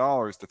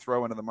 $50,000 to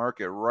throw into the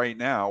market right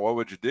now, what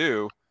would you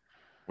do?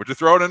 Would you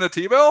throw it into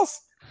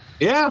T-bills?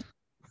 Yeah.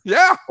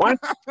 Yeah. What?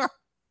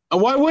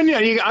 Why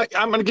wouldn't you?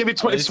 I'm going to give you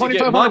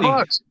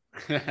 $2,500.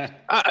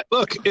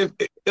 Look,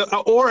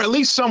 or at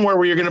least somewhere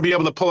where you're going to be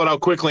able to pull it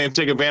out quickly and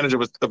take advantage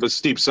of a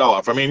steep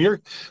sell-off. I mean,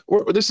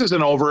 this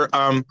isn't over.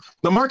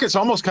 The market's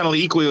almost kind of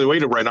equally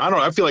weighted right now.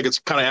 I feel like it's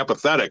kind of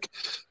apathetic,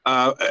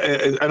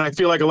 and I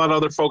feel like a lot of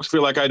other folks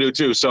feel like I do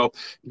too. So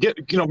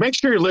make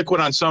sure you're liquid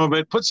on some of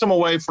it. Put some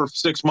away for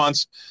 6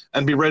 months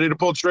and be ready to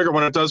pull the trigger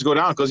when it does go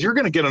down, because you're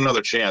going to get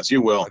another chance.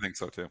 You will. I think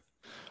so too.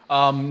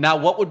 Now,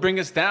 what would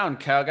bring us down,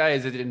 Cal Guy?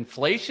 Is it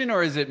inflation,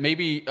 or is it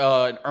maybe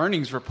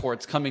earnings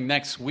reports coming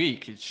next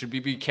week? Should we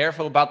be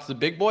careful about the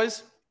big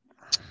boys?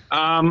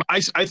 I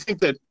think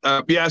that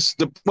yes.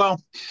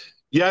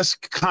 Yes,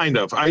 kind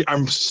of.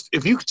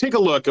 If you take a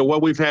look at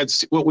what we've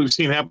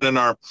seen happen in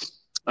our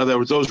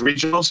those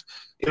regionals,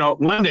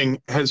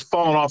 lending has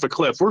fallen off a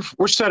cliff.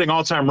 We're setting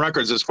all-time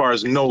records as far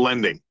as no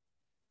lending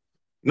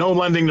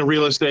to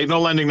real estate,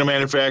 no lending to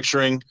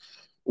manufacturing.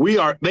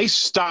 They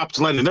stopped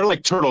lending. They're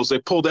like turtles. They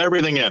pulled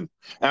everything in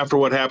after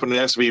what happened in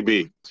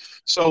SVB.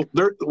 So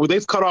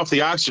they've cut off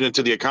the oxygen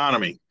to the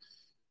economy.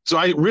 So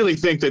I really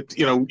think that,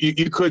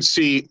 you could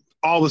see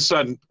all of a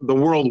sudden the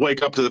world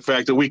wake up to the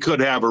fact that we could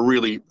have a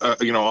really, a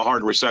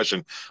hard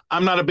recession.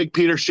 I'm not a big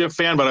Peter Schiff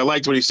fan, but I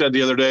liked what he said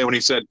the other day when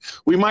he said,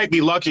 we might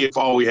be lucky if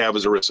all we have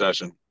is a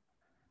recession.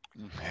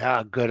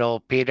 Yeah, good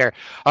old Peter.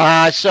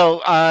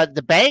 So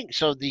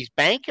these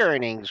bank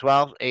earnings,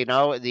 well,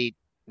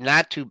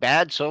 not too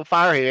bad so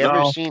far. Have you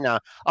ever seen a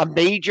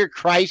major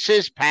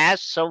crisis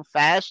pass so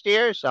fast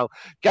here? So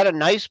got a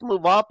nice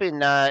move up in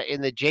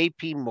the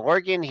JP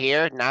Morgan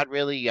here, not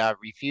really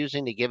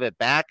refusing to give it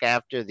back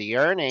after the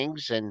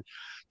earnings. And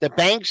the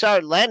banks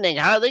are lending.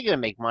 How are they going to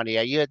make money?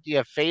 Are you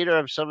a fader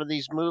of some of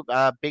these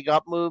big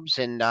up moves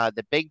in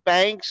the big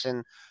banks,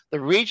 and the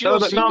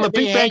regionals seem to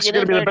be hanging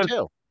in there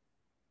too?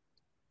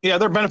 Yeah,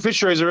 they're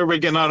beneficiaries of everybody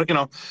getting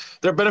out.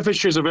 They're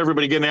beneficiaries of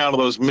everybody getting out of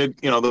those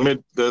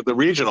the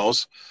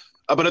regionals.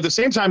 But at the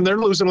same time, they're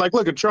losing. Like,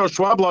 look at Charles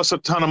Schwab lost a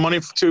ton of money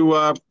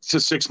to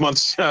 6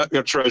 months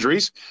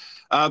treasuries.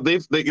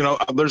 There's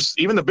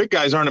even the big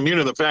guys aren't immune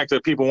to the fact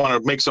that people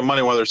want to make some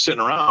money while they're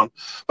sitting around.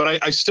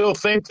 But I still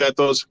think that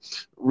those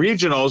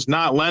regionals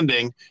not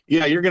lending,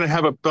 you're going to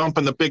have a bump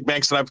in the big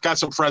banks. And I've got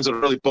some friends that are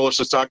really bullish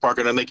the stock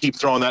market, and they keep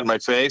throwing that in my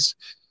face.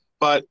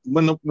 But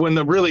when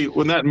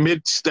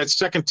that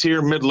second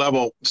tier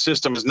mid-level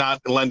system is not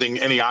lending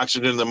any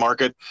oxygen to the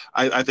market,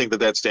 I think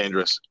that's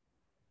dangerous.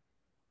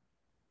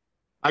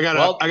 I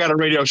got a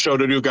radio show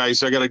to do, guys.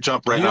 So I got to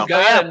jump right now. You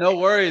got it. No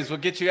worries. We'll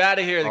get you out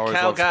of here. The Always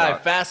Cal Guy,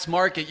 Scott. Fast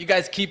Market. You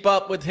guys keep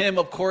up with him,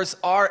 of course.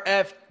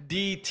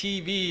 RFD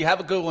TV.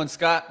 Have a good one,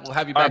 Scott. We'll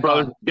have you back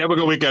on. Have a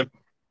good weekend.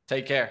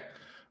 Take care.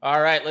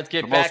 All right, let's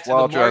get The back most to the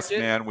market. well-dressed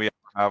man we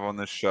have on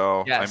this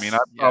show. Yes, I mean, I'm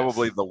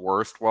probably the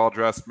worst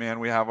well-dressed man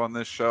we have on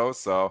this show.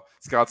 So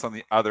Scott's on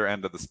the other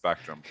end of the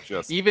spectrum.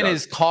 Even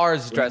his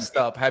car's dressed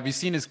up. Have you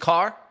seen his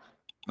car?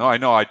 No, I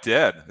know. I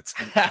did. It's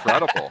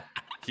incredible.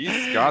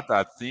 He's got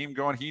that theme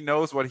going. He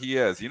knows what he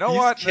is. You know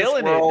what? He's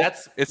killing it.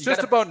 It's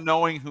just about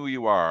knowing who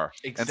you are.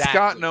 Exactly. And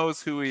Scott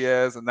knows who he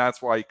is, and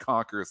that's why he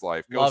conquers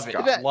life. Love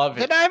it.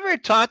 Did I ever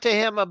talk to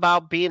him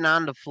about being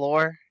on the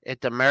floor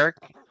at the Merc?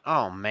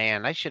 Oh,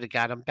 man, I should have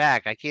got him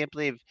back. I can't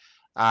believe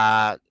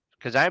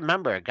because I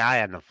remember a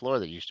guy on the floor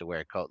that used to wear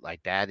a coat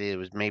like that. It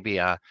was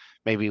maybe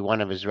one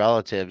of his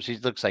relatives. He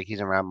looks like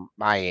he's around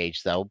my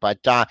age though.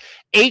 But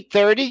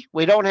 8:30,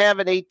 we don't have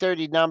an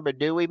 8:30 number,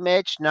 do we,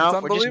 Mitch?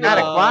 No, we're just kind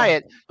of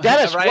quiet.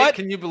 Dennis, right? what?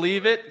 Can you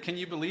believe it? Can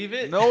you believe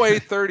it? No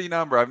 8:30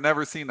 number. I've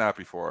never seen that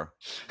before.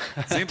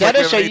 Seems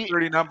Dennis, like we have an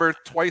 8:30 number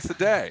twice a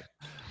day.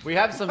 We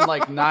have some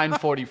like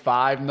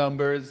 945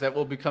 numbers that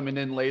will be coming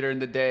in later in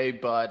the day,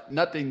 but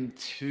nothing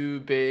too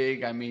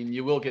big. I mean,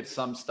 you will get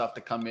some stuff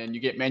to come in. You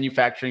get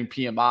manufacturing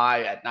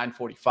PMI at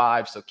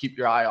 945, so keep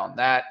your eye on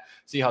that.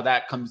 See how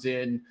that comes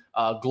in.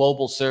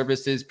 Global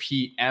services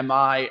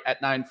PMI at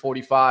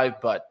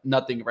 945, but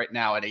nothing right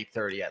now at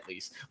 830 at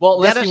least.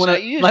 Well,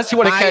 unless you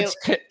want to catch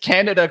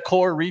Canada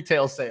core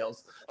retail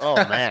sales. Oh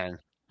man.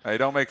 Hey,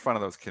 don't make fun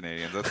of those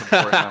Canadians. That's an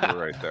important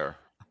number right there.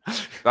 We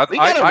got a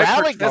I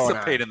rally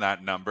participate in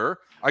that number.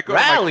 I go to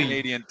my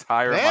Canadian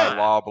Tire, my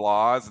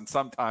Loblaws, and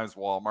sometimes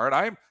Walmart.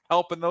 I'm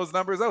helping those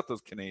numbers out,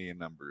 those Canadian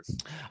numbers.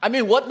 I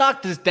mean, what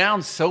knocked us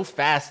down so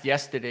fast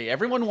yesterday?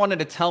 Everyone wanted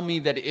to tell me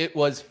that it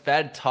was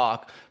Fed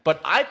talk,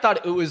 but I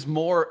thought it was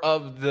more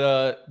of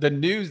the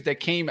news that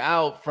came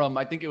out from,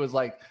 I think it was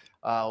like,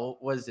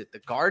 was it The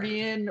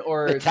Guardian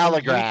or The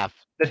Telegraph?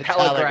 The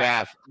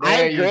Telegraph.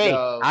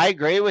 I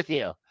agree with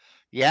you.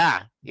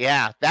 Yeah.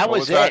 That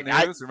was it.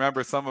 That news?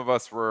 Remember, some of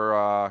us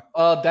were.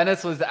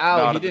 Dennis was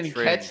out. He didn't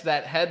catch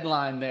that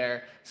headline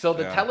there. So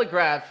the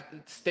Telegraph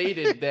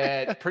stated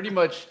that pretty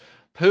much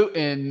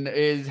Putin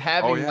is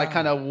having like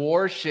kind of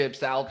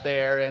warships out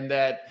there, and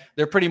that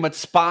they're pretty much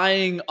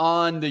spying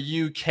on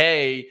the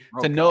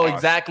UK to know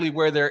exactly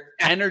where their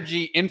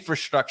energy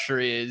infrastructure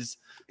is,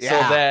 so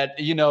that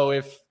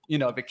if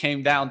it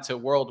came down to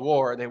World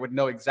War, they would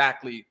know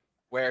exactly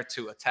where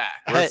to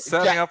attack. We're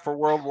setting up for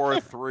World War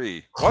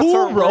III.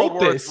 Who wrote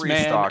this,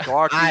 man?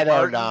 Stock? I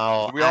don't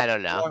know. I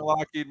don't know.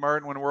 Lockheed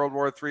Martin when World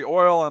War III.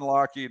 Oil and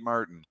Lockheed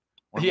Martin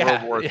when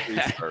World War III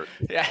started.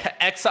 Yeah,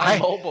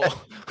 ExxonMobil.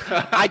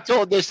 I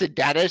told this to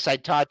Dennis. I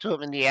talked to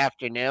him in the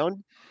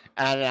afternoon.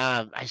 And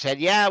I said,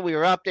 we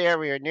were up there.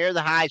 We were near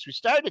the highs. We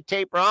started to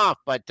taper off.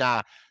 But,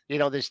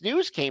 this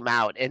news came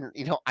out. And,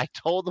 I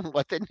told him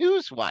what the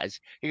news was.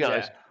 He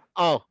goes,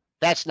 oh,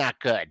 that's not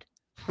good.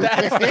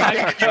 That's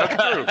not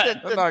good.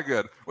 That's not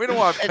good. We don't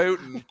want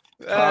Putin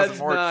causing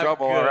more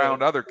trouble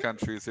around other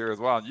countries here as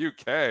well. In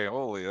UK,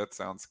 holy, that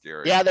sounds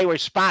scary. Yeah, they were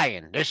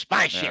spying. They're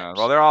spy ships.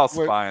 Well, they're all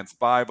spying.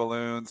 Spy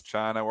balloons,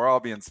 China. We're all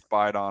being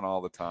spied on all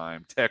the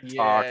time.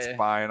 TikTok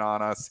spying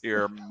on us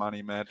here,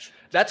 Money Mitch.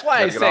 That's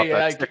why I say,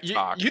 like,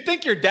 you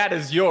think your data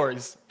is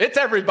yours. It's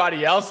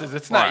everybody else's.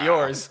 It's not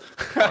yours.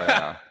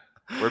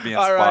 We're being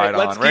spied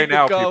on. Right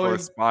now, people are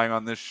spying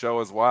on this show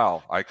as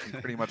well. I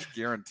can pretty much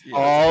guarantee it.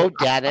 Oh,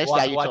 Dennis.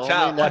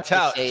 Watch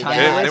out. They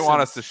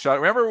want us to shut.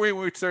 Remember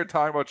we started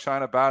talking about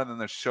China bad, and then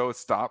the show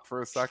stopped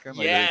for a second?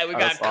 We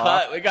got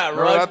cut. We got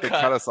rug cut. They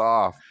cut us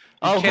off.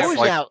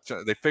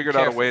 They figured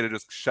out a way to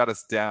just shut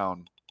us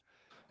down.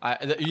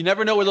 You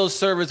never know where those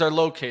servers are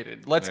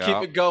located. Let's keep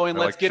it going.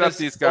 Let's get shut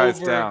these guys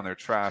down. They're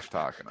trash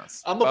talking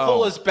us. I'm gonna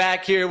pull us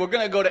back here. We're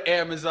gonna go to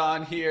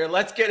Amazon here.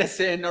 Let's get us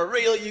in or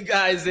reel you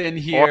guys in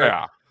here. Oh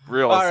yeah,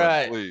 reel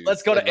us in, please.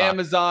 Let's go to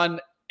Amazon.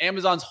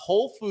 Amazon's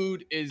Whole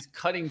Food is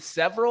cutting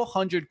several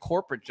hundred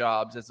corporate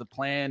jobs as a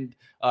planned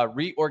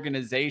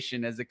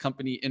reorganization, as the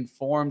company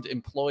informed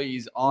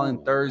employees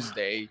on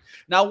Thursday.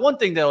 Now, one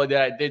thing though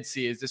that I did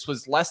see is this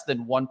was less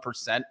than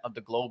 1% of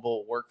the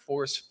global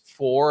workforce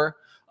for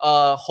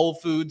Whole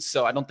Foods,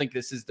 so I don't think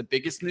this is the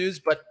biggest news,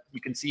 but we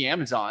can see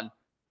Amazon.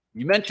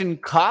 You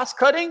mentioned cost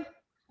cutting.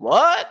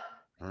 What?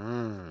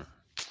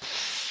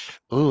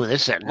 Ooh,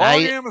 this is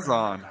long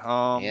Amazon.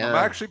 I'm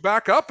actually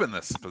back up in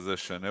this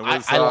position. It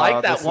was I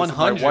like that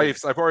 100. My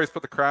wife's. I've always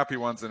put the crappy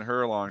ones in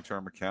her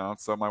long-term account.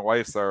 So my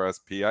wife's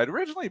RSP. I'd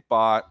originally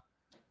bought,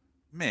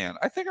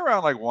 I think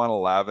around like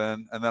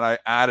 111, and then I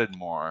added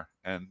more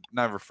and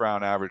never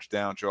found average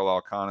down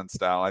Joel Elconin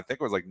style. I think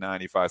it was like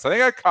 95. So I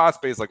think I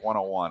cost base like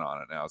 101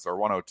 on it now, or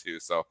 102.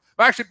 So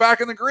I'm actually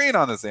back in the green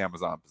on this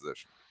Amazon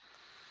position.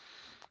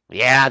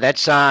 Yeah,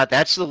 that's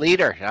the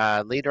leader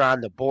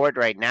on the board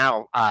right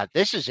now.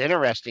 This is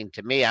interesting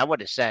to me. I would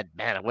have said,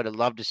 man, I would have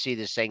loved to see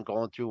this thing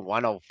going through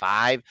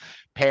 105,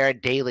 pair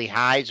of daily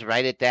highs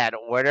right at that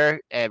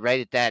order, right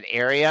at that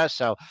area.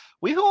 So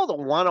we hold a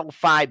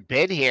 105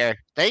 bid here.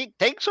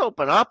 Things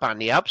open up on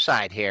the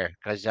upside here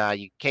because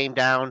you came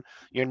down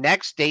your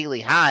next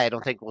daily high. I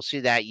don't think we'll see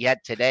that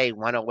yet today,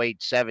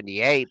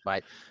 108.78.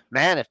 But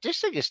man, if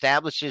this thing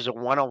establishes a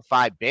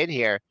 105 bid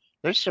here,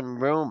 there's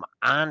some room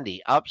on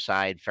the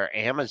upside for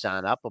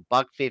Amazon, up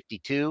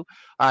 $1.52,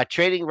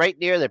 trading right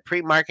near the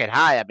pre-market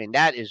high. I mean,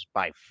 that is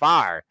by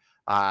far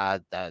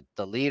the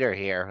leader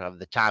here of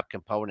the top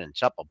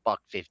components, up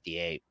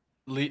 $1.58.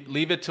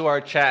 Leave it to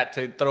our chat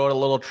to throw in a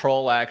little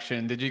troll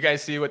action. Did you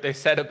guys see what they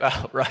said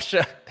about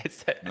Russia? They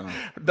said,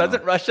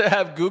 doesn't Russia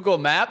have Google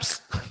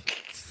Maps?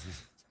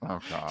 Oh,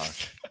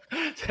 gosh.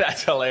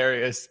 That's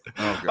hilarious.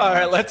 Oh, all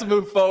right, let's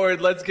move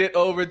forward. Let's get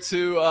over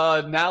to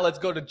now let's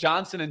go to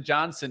Johnson &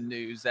 Johnson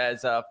news,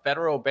 as a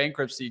federal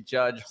bankruptcy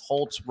judge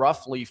holds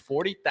roughly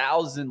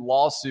 40,000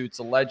 lawsuits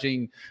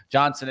alleging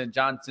Johnson &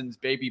 Johnson's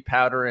baby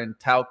powder and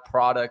talc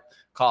product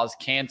caused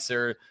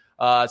cancer.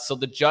 So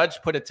the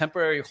judge put a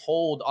temporary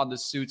hold on the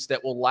suits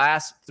that will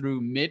last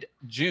through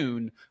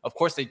mid-June. Of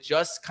course, they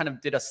just kind of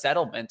did a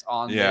settlement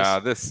on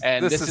this.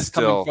 And this is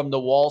coming still from the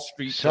Wall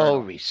Street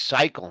So Journal.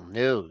 recycle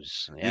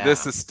news. Yeah.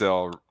 This is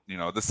still,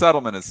 the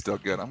settlement is still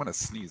good. I'm going to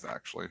sneeze,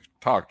 actually.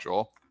 Talk,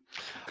 Joel.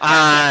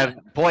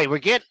 Boy,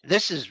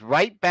 this is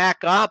right back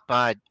up.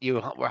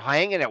 We're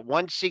hanging at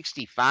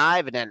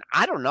 165, and then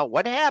I don't know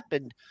what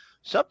happened.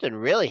 Something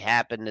really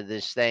happened to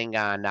this thing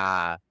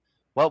on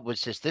what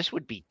was this? This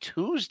would be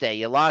Tuesday.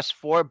 You lost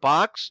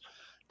 $4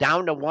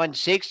 down to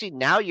 160.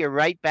 Now you're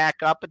right back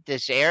up at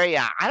this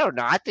area. I don't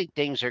know. I think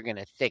things are going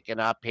to thicken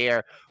up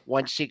here.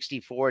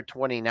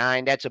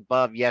 164.29. That's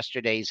above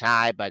yesterday's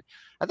high, but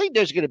I think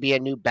there's going to be a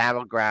new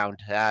battleground.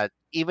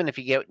 Even if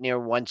you get near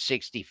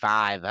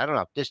 165, I don't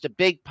know. Just a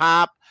big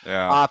pop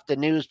off the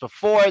news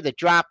before the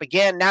drop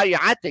again. Now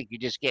I think you're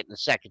just getting a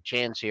second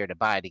chance here to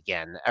buy it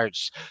again or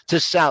to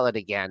sell it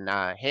again.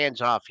 Hands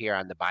off here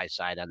on the buy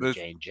side on the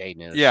J&J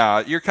news.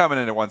 Yeah, you're coming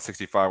in at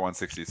 165,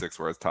 166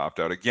 where it's topped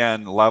out.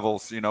 Again,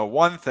 levels,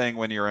 one thing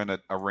when you're in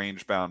a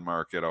range-bound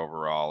market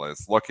overall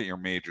is look at your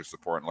major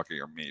support and look at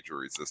your major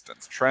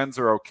resistance. Trends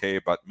are okay,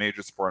 but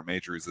major support,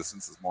 major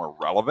resistance is more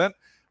relevant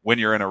when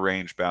you're in a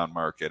range-bound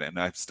market. And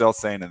I'm still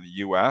saying in the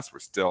U.S., we're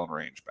still in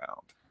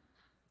range-bound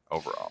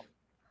overall.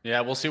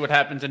 Yeah, we'll see what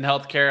happens in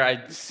healthcare.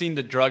 I've seen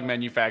the drug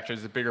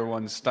manufacturers, the bigger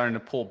ones, starting to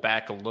pull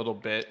back a little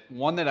bit.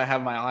 One that I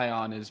have my eye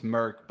on is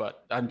Merck,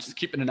 but I'm just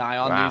keeping an eye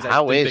on these.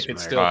 I think they could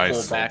still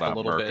pull back a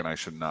little bit. And I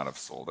should not have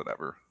sold it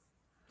ever.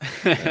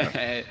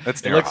 It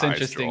looks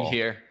interesting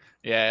here.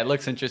 Yeah, it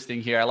looks interesting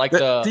here. I like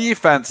the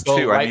defense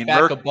too. Right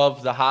back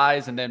above the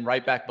highs and then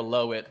right back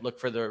below it. Look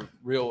for the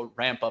real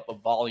ramp up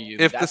of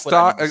volume. If the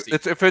stock,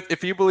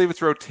 if you believe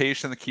it's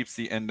rotation that keeps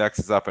the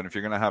indexes up, and if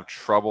you're going to have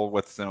trouble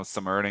with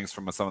some earnings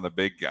from some of the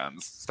big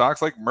guns,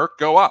 stocks like Merck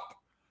go up.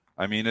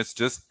 I mean, it's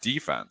just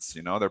defense.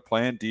 They're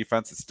playing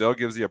defense. It still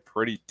gives you a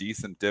pretty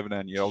decent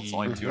dividend yield. It's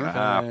only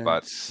 2.5.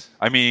 But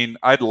I mean,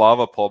 I'd love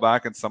a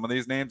pullback in some of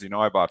these names.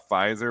 I bought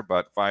Pfizer,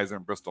 but Pfizer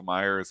and Bristol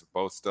Myers have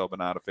both still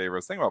been out of favor. I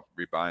was thinking about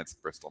rebuying some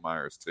Bristol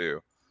Myers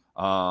too.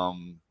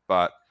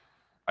 But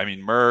I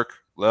mean, Merck,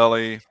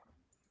 Lilly,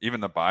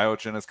 even the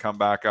Biogen has come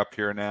back up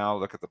here now.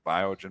 Look at the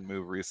Biogen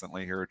move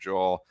recently here,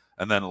 Joel.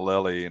 And then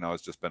Lilly,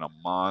 has just been a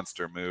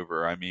monster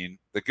mover. I mean,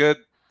 the good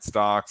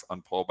stocks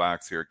on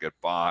pullbacks here get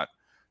bought.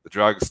 The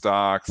drug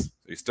stocks,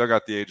 you still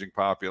got the aging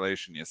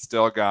population. You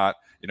still got,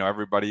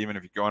 everybody, even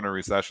if you go into a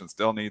recession,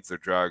 still needs their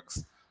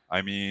drugs.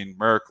 I mean,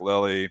 Merck,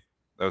 Lilly,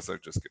 those are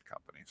just good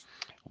companies.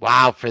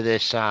 Wow, for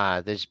this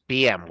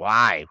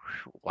BMY.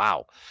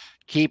 Wow.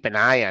 Keep an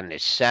eye on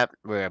this.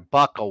 We're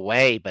 $1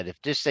 away, but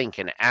if this thing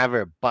can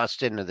ever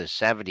bust into the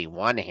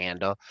 71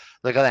 handle,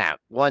 look at that.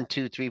 1,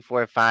 2, 3,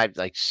 4, 5,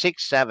 like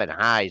 6, 7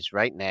 highs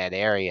right in that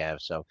area.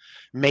 So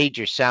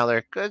major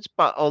seller. It's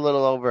a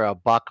little over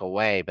 $1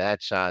 away, but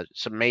that's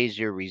some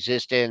major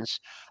resistance.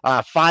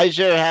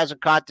 Pfizer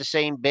hasn't caught the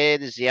same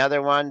bid as the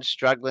other one.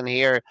 Struggling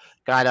here.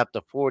 Got up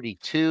to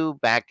 42,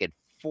 back at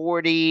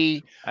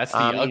 40. That's the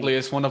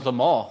ugliest one of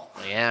them all.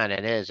 Yeah, and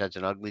it is. That's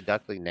an ugly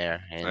duckling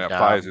there. And,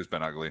 Pfizer's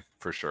been ugly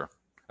for sure,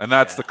 and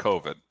that's the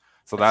COVID.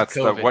 So that's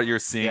what you're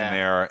seeing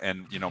there.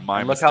 And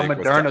my mistake was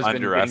to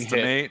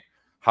underestimate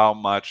how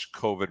much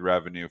COVID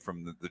revenue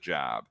from the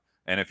jab.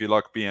 And if you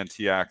look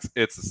BNTX,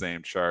 it's the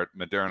same chart.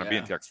 Moderna,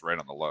 BNTX is right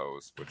on the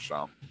lows, which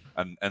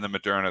and the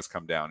Moderna has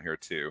come down here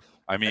too.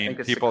 I mean,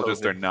 people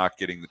just are not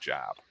getting the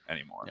jab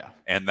anymore,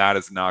 and that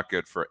is not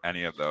good for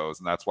any of those.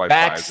 And that's why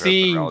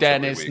vaccine,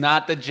 Dennis,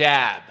 not the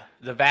jab.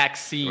 The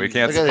vaccine. We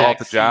can't call it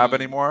the jab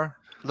anymore.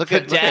 Look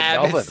at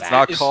Novavax. It's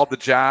not called the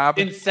jab.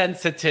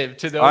 Insensitive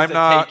to those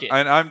that take it.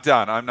 I'm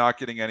done. I'm not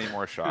getting any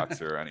more shots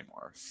here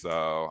anymore.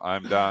 So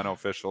I'm done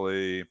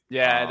officially.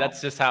 Yeah, that's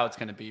just how it's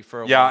going to be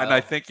for a while. Yeah, and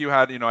I think you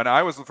had, and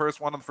I was the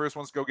first one of the first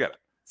ones to go get it.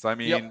 So I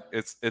mean,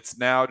 it's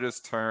now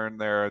just turned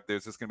there.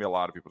 There's just going to be a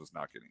lot of people just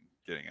not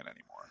getting it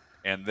anymore.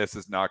 And this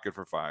is not good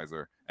for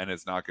Pfizer, and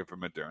it's not good for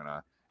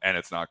Moderna. And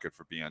it's not good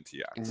for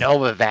BNTX.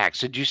 Novavax.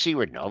 Did you see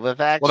where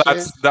Novavax is? Well,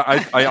 that's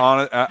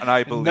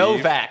I believe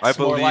Novavax, I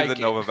believe that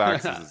Novavax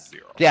is a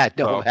 0. Yeah,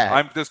 Novavax. So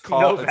I'm just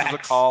calling. This is a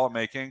call I'm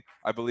making.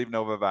 I believe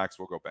Novavax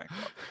will go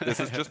bankrupt.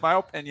 This is just my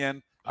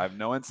opinion. I have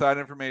no inside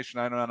information.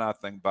 I know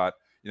nothing, but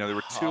they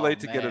were too late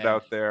to get it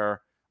out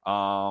there.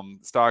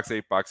 Stock's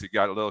 $8. You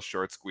got a little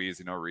short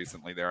squeeze,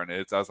 recently there, and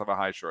it does have a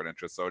high short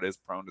interest, so it is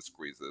prone to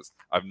squeezes.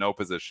 I have no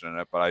position in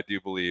it, but I do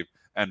believe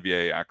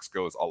NVAX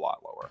goes a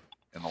lot lower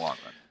in the long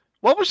run.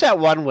 What was that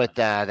one with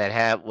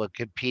with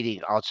competing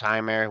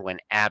Alzheimer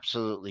went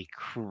absolutely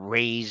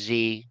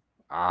crazy?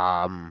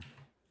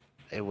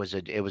 It was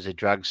a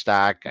drug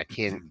stock. I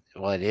can't.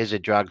 Well, it is a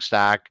drug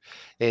stock.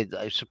 It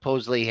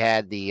supposedly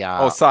had the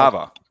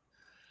Sava.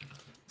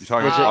 You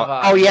talking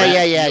about? Oh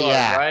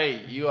yeah.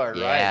 You are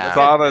right.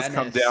 Sava has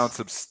come down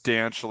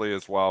substantially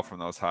as well from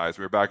those highs.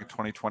 We were back in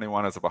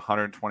 2021 as of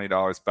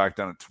 $120, back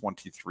down to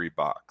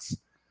 $23.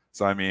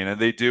 So, I mean, and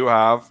they do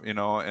have, in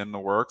the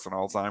works an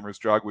Alzheimer's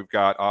drug. We've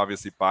got,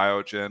 obviously,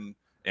 Biogen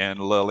and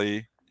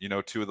Lilly,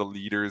 two of the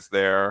leaders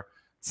there.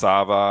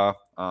 Sava,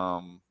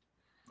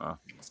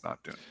 It's not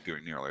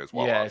doing nearly as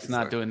well. Yeah, obviously. it's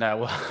not doing that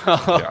well.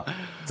 Yeah,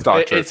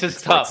 stock chart It's just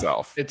speaks for tough.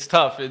 itself. It's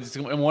tough. It's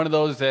one of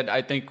those that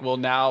I think will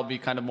now be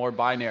kind of more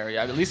binary.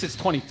 At least it's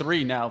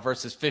 23 now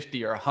versus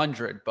 50 or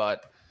 100.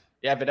 But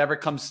yeah, if it ever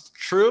comes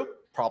true,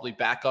 probably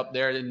back up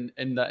there in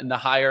the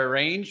higher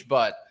range.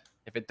 But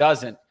if it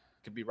doesn't,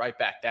 it could be right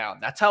back down.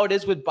 That's how it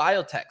is with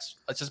biotechs.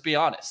 Let's just be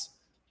honest.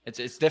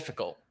 It's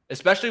difficult,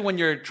 especially when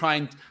you're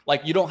trying,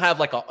 like, you don't have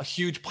like a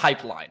huge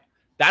pipeline.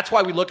 That's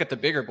why we look at the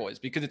bigger boys,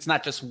 because it's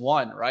not just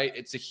one, right?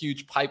 It's a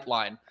huge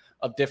pipeline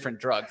of different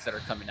drugs that are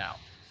coming out.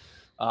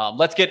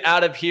 Let's get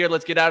out of here.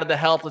 Let's get out of the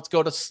health. Let's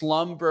go to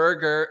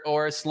Slumberger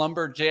or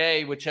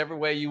Slumberjay, whichever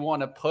way you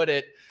want to put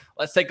it.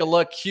 Let's take a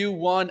look.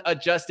 Q1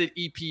 adjusted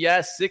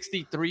EPS,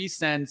 63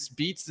 cents,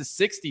 beats the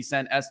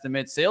 60-cent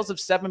estimate. Sales of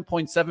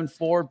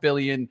 $7.74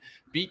 billion,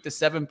 beat the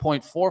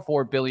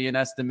 $7.44 billion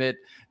estimate.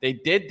 They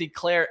did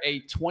declare a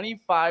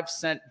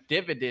 25-cent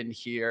dividend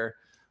here.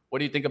 What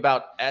do you think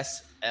about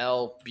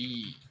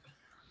SLB?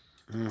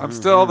 I'm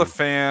still the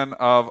fan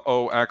of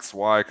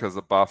OXY because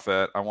of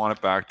Buffett. I want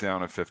it back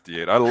down at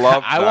 58. I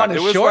love that. I want to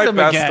it was short my him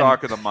best again.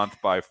 stock of the month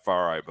by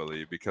far, I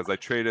believe, because I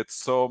traded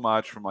so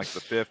much from like the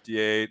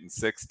 58 and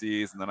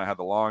 60s, and then I had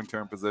the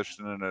long-term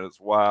position in it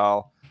as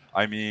well.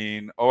 I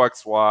mean,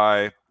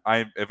 OXY,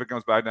 if it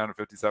comes back down to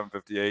 57,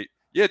 58,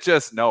 you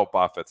just know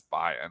Buffett's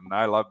buying. And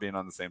I love being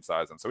on the same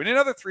size as him. So we need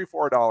another $3,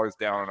 $4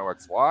 down on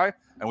OXY,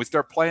 and we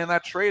start playing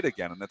that trade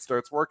again, and it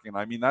starts working.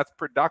 I mean, that's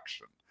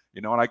production.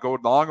 And I go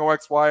long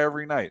OXY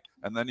every night.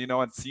 And then,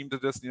 it seemed to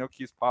just,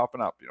 keeps popping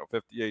up,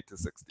 58 to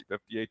 60,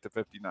 58 to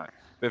 59,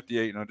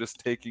 58, just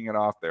taking it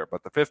off there.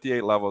 But the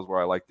 58 level is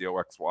where I like the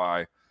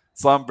OXY.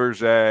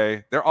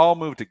 Schlumberger, they're all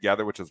moved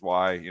together, which is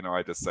why,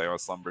 I just say,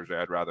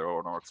 Schlumberger, I'd rather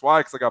own OXY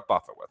because I got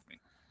Buffett with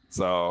me.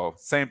 So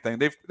same thing.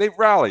 They've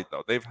rallied,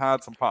 though. They've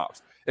had some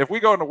pops. If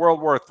we go into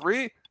World War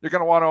III, you're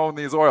going to want to own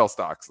these oil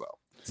stocks, though.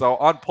 So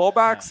on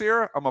pullbacks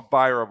here, I'm a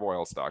buyer of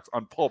oil stocks.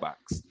 On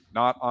pullbacks,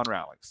 not on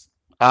rallies.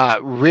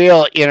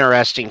 Real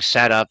interesting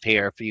setup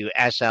here for you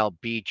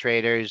SLB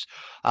traders.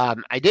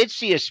 I did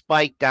see a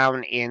spike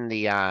down in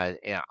the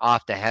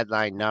off the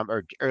headline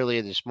number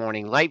earlier this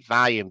morning. Light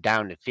volume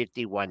down to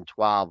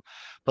 51.12.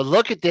 But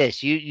look at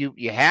this.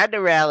 You had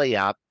to rally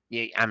up.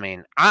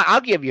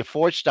 I'll give you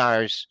 4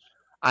 stars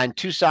on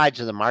two sides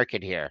of the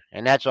market here,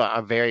 and that's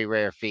a very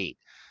rare feat.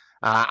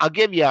 I'll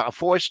give you a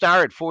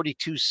 4-star at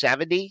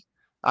 42.70.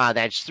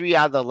 That's 3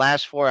 out of the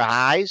last 4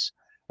 highs.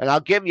 And I'll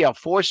give you a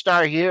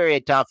 4-star here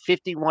at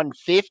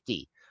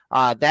 51.50.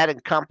 That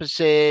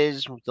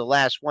encompasses the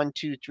last 1,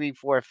 2, 3,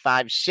 4,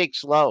 5,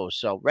 6 lows.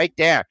 So right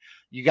there,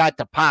 you got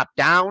the pop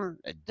down,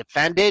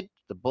 defended.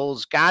 The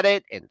Bulls got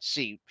it, and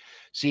see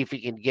if we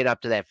can get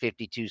up to that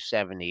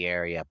 52.70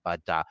 area.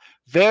 But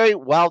very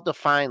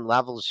well-defined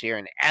levels here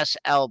in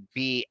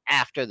SLB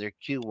after their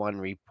Q1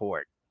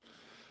 report.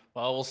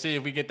 Well, we'll see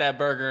if we get that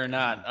burger or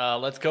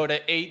not. Let's go to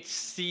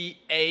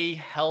HCA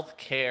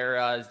Healthcare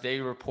as they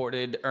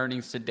reported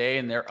earnings today,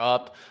 and they're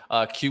up.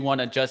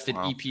 Q1 adjusted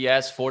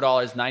EPS,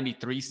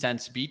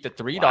 $4.93, beat the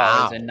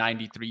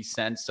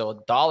 $3.93. So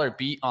 $1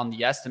 beat on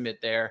the estimate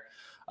there.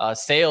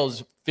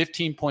 Sales,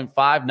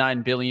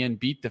 $15.59 billion,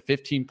 beat the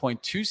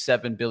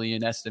 $15.27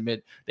 billion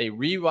estimate. They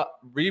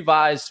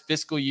revised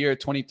fiscal year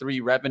 23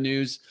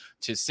 revenues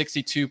to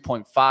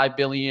 $62.5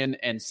 billion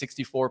and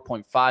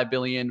 $64.5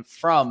 billion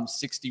from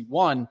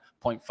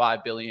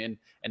 $61.5 billion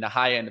and the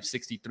high end of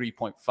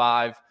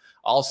 $63.5.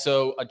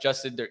 Also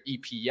adjusted their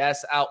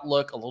EPS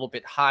outlook a little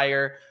bit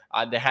higher.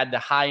 They had the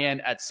high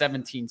end at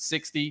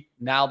 $17.60,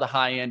 now the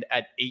high end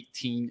at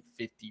 $18.55.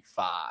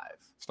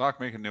 Stock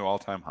making a new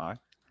all-time high.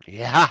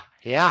 Yeah.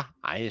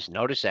 I just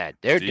noticed that.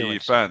 They're doing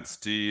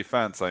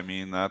defense. I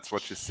mean, that's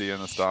what you see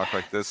in a stock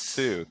like this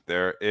too.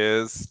 There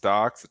is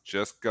stocks that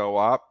just go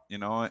up,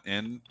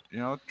 in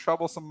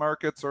troublesome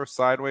markets or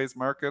sideways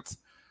markets.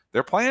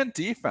 They're playing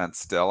defense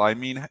still. I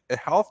mean,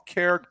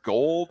 healthcare,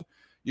 gold,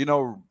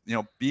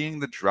 being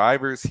the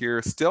drivers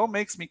here still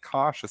makes me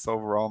cautious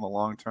overall in the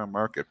long-term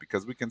market,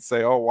 because we can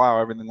say, oh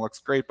wow, everything looks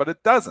great, but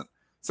it doesn't.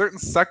 Certain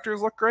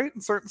sectors look great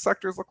and certain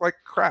sectors look like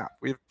crap.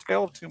 We have a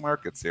tale of two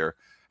markets here.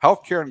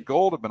 Healthcare and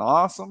gold have been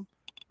awesome.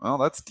 Well,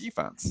 that's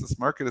defense. This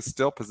market is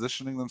still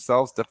positioning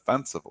themselves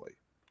defensively.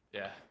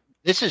 Yeah.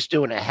 This is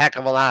doing a heck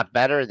of a lot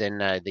better than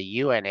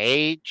the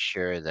UNH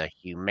or the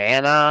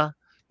Humana.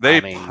 They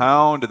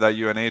pounded that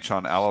UNH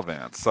on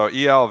Elevance. So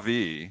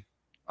ELV,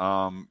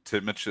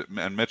 to Mitch,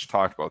 and Mitch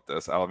talked about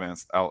this,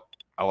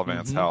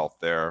 Elevance Health,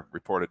 their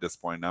reported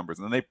disappointing numbers.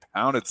 And then they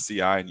pounded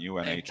CI and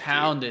UNH. They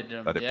pounded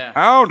them, They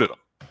pounded them.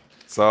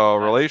 So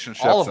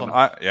relationships. All of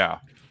them.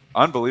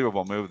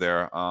 Unbelievable move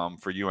there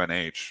for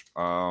UNH.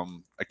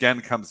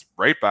 Again, comes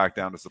right back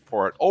down to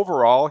support.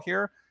 Overall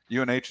here,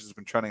 UNH has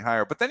been trending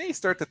higher. But then you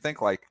start to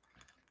think like,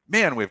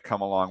 man, we've come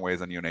a long ways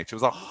on UNH. It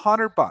was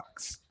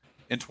 $100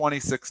 in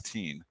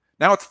 2016.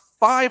 Now it's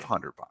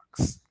 $500.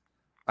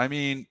 I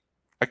mean,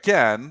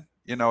 again,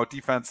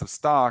 defensive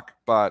stock,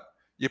 but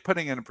you're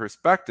putting it in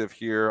perspective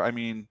here. I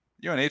mean,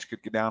 UNH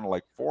could get down to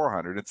like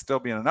 400 and still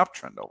be in an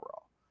uptrend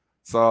overall.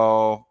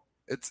 So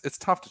it's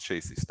tough to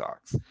chase these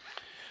stocks.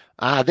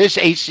 This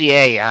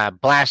HCA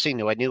blasting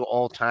to a new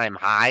all-time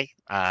high,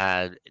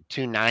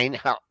 29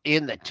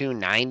 in the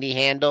 290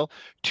 handle,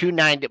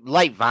 290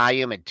 light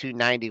volume at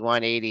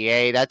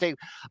 291.88. I think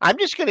I'm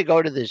just going to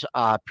go to this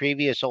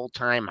previous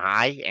all-time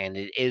high, and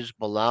it is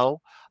below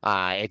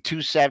at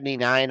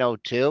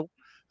 279.02.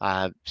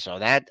 So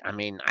that, I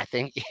mean, I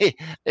think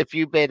if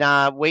you've been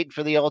waiting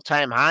for the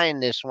all-time high in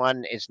this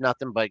one, it's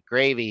nothing but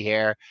gravy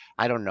here.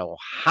 I don't know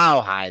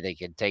how high they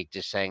can take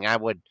this thing. I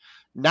would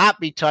not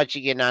be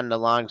touching it on the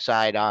long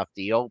side off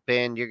the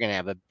open. You're going to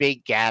have a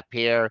big gap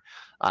here,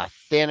 a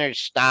thinner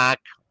stock.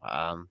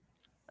 Um,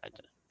 I,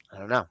 I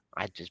don't know.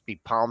 I'd just be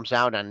palms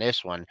out on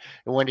this one.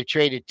 And when to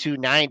trade at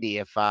 290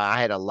 if I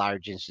had a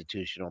large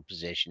institutional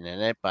position in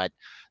it. But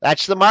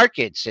that's the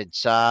markets.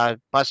 It's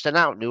busting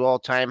out new all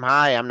time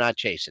high. I'm not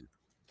chasing.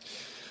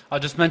 I'll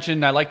just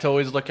mention I like to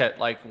always look at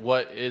like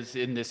what is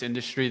in this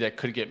industry that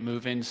could get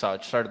moving. So I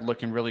started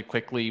looking really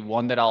quickly.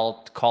 One that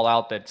I'll call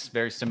out that's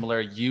very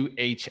similar,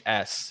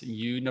 UHS,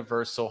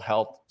 Universal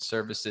Health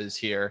Services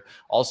here,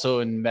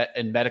 also in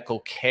medical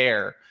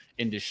care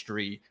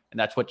industry. And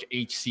that's what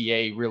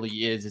HCA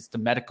really is. It's the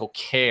medical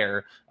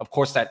care. Of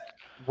course, that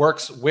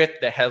works with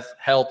the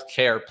health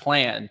care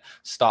plan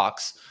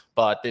stocks.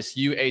 But this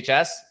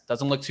UHS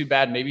doesn't look too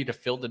bad, maybe to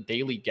fill the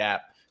daily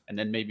gap and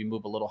then maybe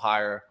move a little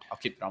higher. I'll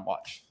keep it on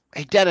watch.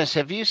 Hey, Dennis,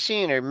 have you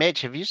seen, or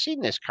Mitch, have you seen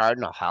this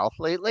Cardinal Health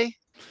lately?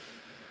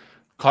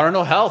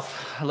 Cardinal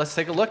Health. Let's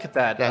take a look at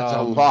that. That's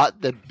a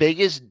lot. The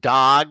biggest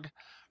dog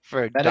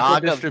for medical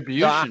dog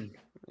distribution.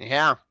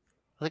 Yeah.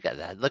 Look at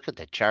that. Look at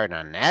the chart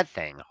on that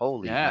thing.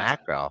 Holy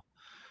mackerel.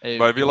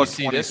 But if you look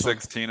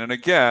 2016, and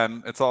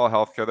again, it's all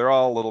healthcare. They're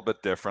all a little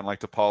bit different. Like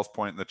to Paul's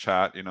point in the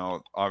chat,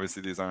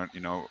 obviously these aren't,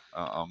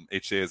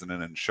 HCA isn't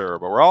an insurer,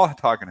 but we're all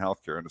talking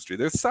healthcare industry.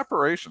 There's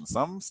separation.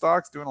 Some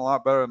stocks doing a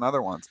lot better than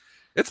other ones.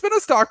 It's been a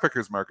stock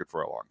picker's market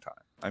for a long time.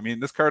 I mean,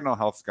 this Cardinal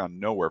Health's gone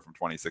nowhere from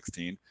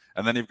 2016.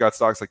 And then you've got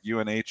stocks like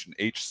UNH and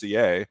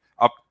HCA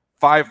up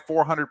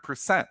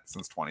 400%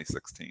 since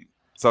 2016.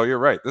 So you're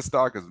right. This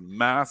stock has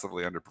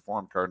massively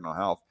underperformed Cardinal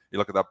Health. You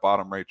look at that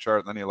bottom right chart,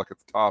 and then you look at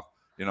the top,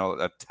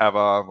 at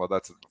Teva. Well,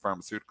 that's a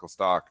pharmaceutical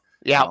stock,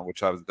 which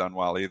hasn't done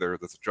well either.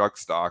 That's a drug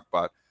stock.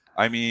 But,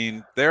 I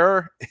mean,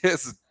 there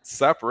is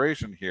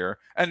separation here.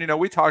 And,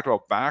 we talked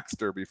about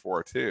Baxter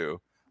before, too.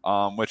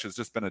 Which has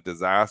just been a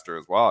disaster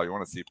as well. You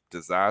want to see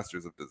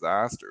disasters of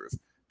disasters.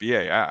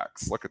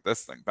 BAX, look at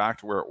this thing, back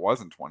to where it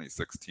was in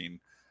 2016.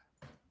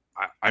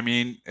 I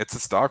mean, it's a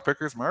stock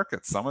picker's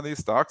market. Some of these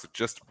stocks are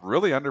just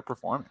really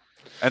underperforming.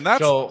 And that's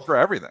for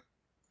everything.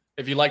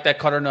 If you like that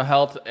Cardinal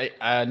Health,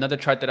 another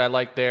chart that I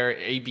like there,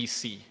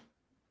 ABC.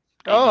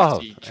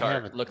 ABC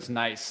chart looks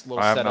nice.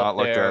 Little I have setup not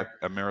looked there.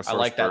 at Amerisource I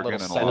like that little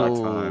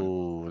setup.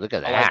 Look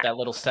at that. I like that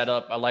little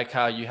setup. I like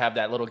how you have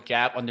that little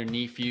gap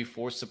underneath you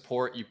for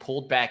support. You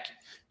pulled back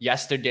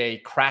yesterday,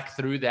 cracked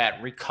through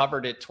that,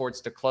 recovered it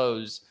towards the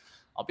close.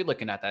 I'll be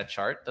looking at that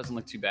chart. Doesn't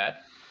look too bad.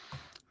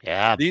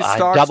 Yeah, these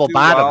stocks double do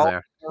bottom well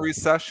there. in a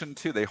recession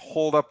too. They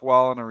hold up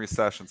well in a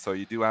recession, so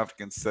you do have to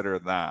consider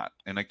that.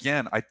 And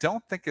again, I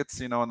don't think it's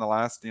in the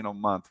last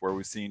month where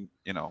we've seen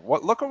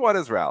look at what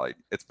has rallied.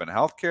 It's been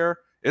healthcare,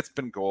 it's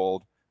been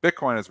gold.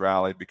 Bitcoin has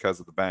rallied because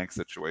of the bank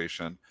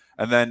situation.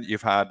 And then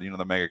you've had,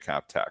 the mega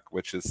cap tech,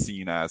 which is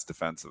seen as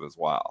defensive as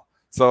well.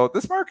 So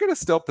this market is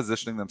still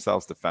positioning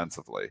themselves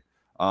defensively,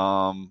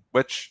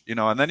 which,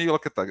 and then you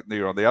look at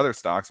the other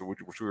stocks, which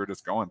we were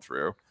just going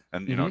through,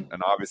 and,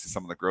 and obviously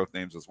some of the growth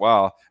names as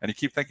well. And you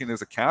keep thinking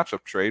there's a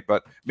catch-up trade,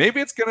 but maybe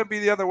it's going to be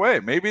the other way.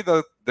 Maybe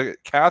the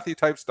Kathy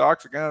type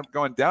stocks are going to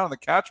going down and the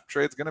catch-up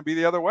trade is going to be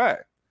the other way.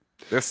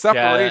 There's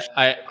separation.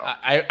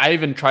 Yeah, I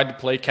even tried to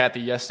play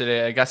Kathy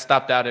yesterday. I got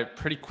stopped out it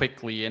pretty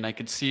quickly, and I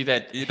could see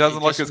that it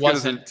doesn't look as good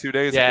as 2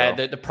 days ago.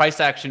 Yeah, the price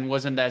action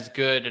wasn't as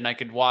good, and I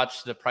could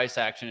watch the price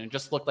action. It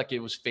just looked like it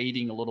was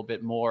fading a little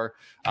bit more.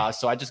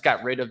 So I just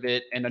got rid of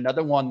it. And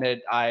another one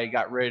that I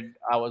got rid,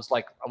 I was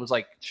like,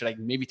 should I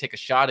maybe take a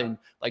shot in?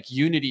 Like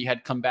Unity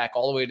had come back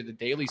all the way to the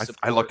daily support.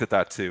 I looked at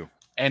that too.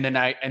 And then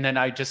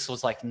I just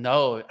was like,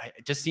 no,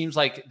 it just seems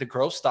like the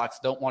growth stocks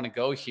don't want to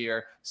go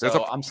here.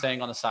 So I'm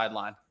staying on the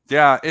sideline.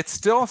 Yeah, it's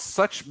still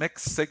such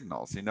mixed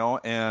signals,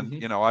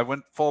 and, I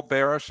went full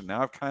bearish and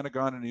now I've kind of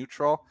gone to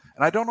neutral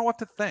and I don't know what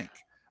to think.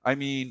 I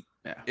mean,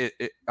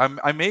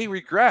 I may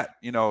regret,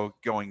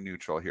 going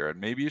neutral here,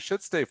 and maybe you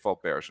should stay full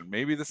bearish and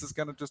maybe this is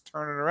going to just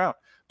turn it around.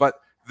 But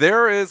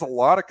there is a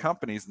lot of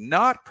companies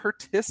not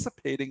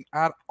participating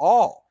at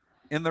all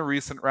in the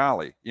recent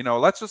rally.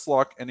 Let's just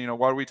look and,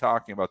 what are we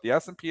talking about? The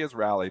S&P has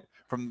rallied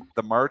from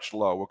the March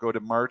low. We'll go to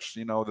March,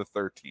 the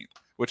 13th,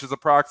 which is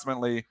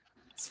approximately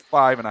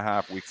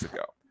 5.5 weeks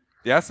ago.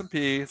 The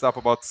S&P is up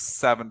about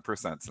 7%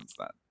 since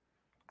then.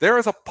 There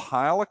is a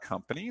pile of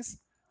companies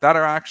that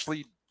are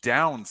actually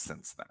down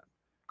since then.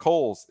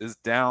 Kohl's is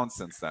down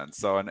since then.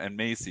 So, and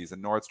Macy's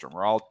and Nordstrom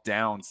are all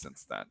down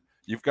since then.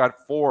 You've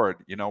got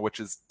Ford, which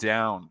is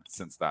down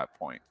since that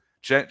point.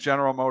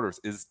 General Motors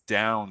is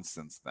down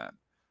since then.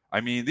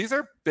 I mean, these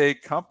are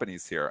big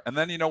companies here. And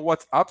then,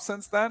 what's up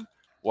since then?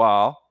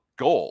 Well,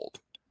 gold.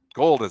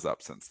 Gold is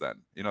up since then.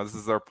 This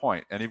is their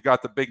point. And you've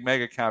got the big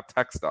mega cap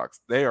tech stocks.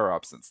 They are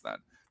up since then.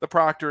 The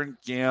Procter and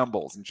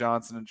Gamble's and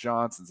Johnson and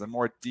Johnson's and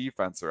more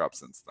defense are up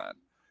since then.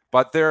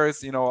 But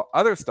there's,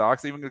 other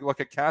stocks, even if you look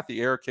at Kathy,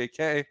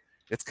 ARKK,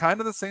 it's kind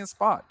of the same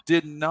spot.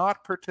 Did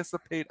not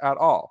participate at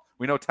all.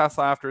 We know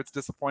Tesla, after its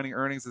disappointing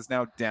earnings, is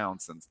now down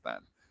since then.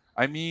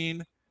 I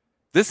mean,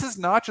 this has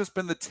not just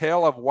been the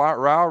tale of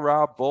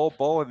rah,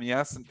 bull in the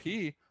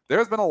S&P.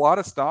 There's been a lot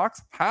of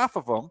stocks, half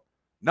of them,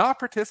 not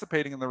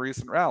participating in the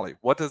recent rally.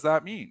 What does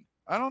that mean?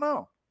 I don't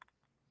know.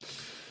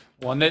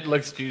 One that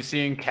looks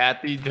juicy and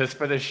Kathy, just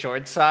for the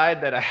short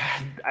side, that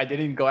I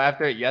didn't go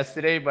after it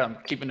yesterday, but I'm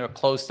keeping a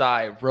close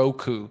eye.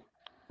 Roku.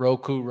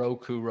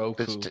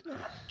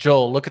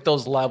 Joel, look at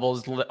those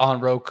levels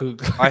on Roku.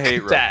 I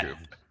hate Roku.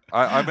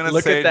 I'm going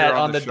to say that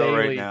on the show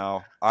daily. right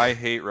now. I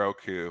hate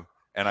Roku,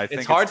 and I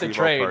think it's hard to TiVo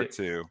trade. Part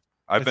 2.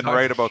 I've been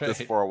right about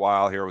this for a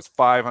while here. It was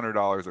 $500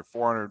 or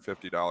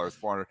 $450,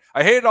 $400.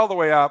 I hate it all the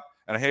way up,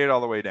 and I hate it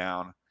all the way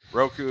down.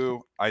 Roku,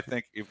 I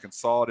think you've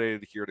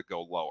consolidated here to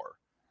go lower.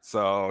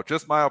 So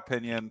just my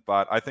opinion,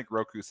 but I think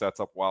Roku sets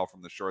up well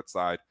from the short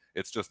side.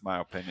 It's just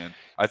my opinion.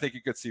 I think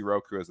you could see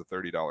Roku as a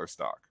 $30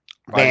 stock.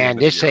 Man,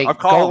 this ain't I'm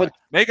calling it.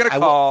 Making a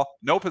call,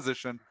 no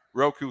position.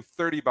 Roku,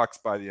 $30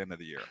 by the end of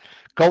the year.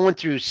 Going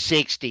through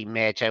 60,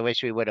 Mitch. I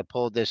wish we would have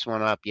pulled this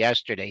one up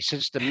yesterday.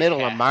 Since the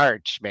middle of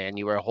March, man,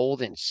 you were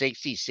holding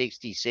 60.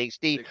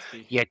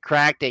 You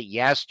cracked it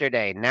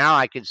yesterday. Now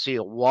I can see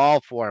a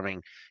wall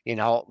forming,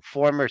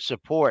 former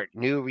support,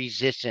 new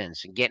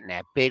resistance, and getting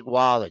that big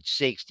wall at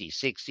 60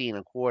 and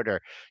a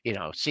quarter,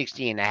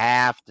 60 and a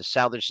half. The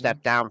seller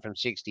stepped down from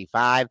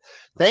 65.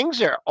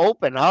 Things are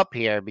open up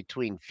here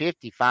between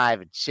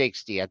 55 and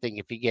 60. I think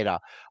if you get a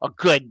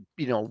good,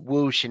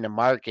 whoosh in the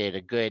market,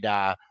 a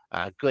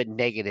good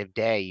negative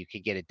day, you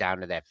could get it down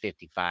to that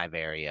 55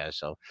 area.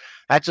 So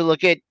that's a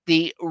look at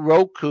the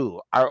Roku.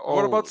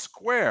 What about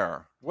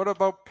Square? What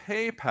about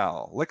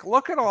PayPal?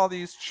 Look at all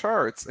these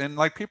charts, and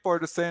people are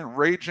just saying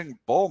raging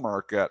bull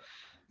market.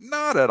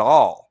 Not at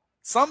all.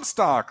 Some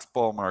stocks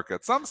bull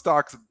market, some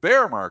stocks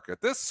bear market.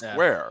 This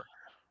Square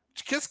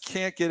just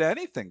can't get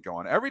anything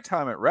going. Every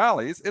time it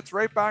rallies, it's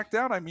right back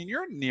down. I mean,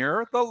 you're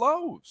near the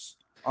lows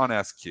on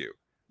SQ.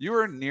 You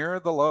are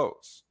near the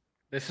lows.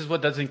 This is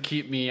what doesn't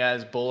keep me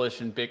as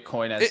bullish in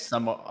Bitcoin as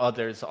some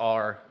others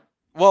are.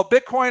 Well,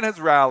 Bitcoin has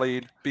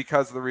rallied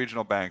because of the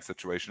regional bank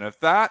situation. If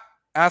that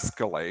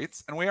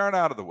escalates, and we aren't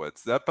out of the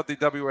woods yet, but the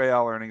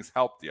WAL earnings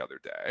helped the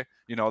other day.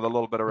 The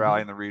little bit of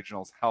rally in the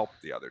regionals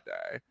helped the other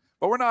day.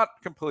 But we're not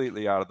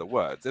completely out of the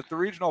woods. If the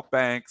regional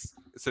banks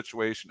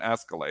situation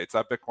escalates,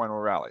 that Bitcoin will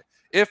rally.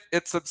 If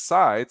it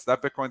subsides,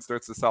 that Bitcoin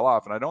starts to sell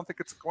off. And I don't think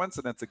it's a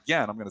coincidence.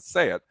 Again, I'm going to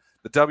say it.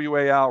 The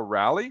WAL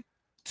rally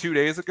 2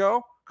 days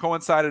ago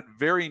coincided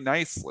very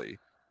nicely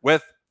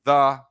with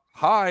the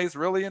highs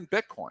really in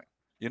Bitcoin.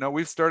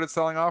 We've started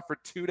selling off for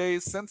 2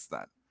 days since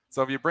then.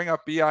 So if you bring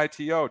up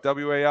BITO,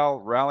 WAL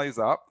rallies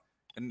up,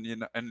 and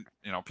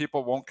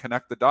people won't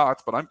connect the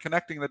dots, but I'm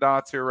connecting the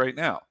dots here right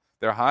now.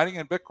 They're hiding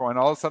in Bitcoin.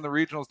 All of a sudden, the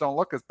regionals don't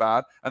look as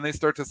bad, and they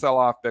start to sell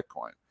off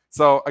Bitcoin.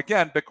 So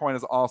again, Bitcoin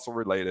is also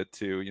related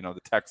to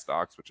the tech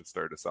stocks, which have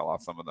started to sell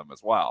off some of them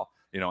as well.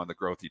 And the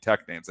growthy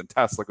tech names. And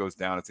Tesla goes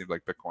down. It seems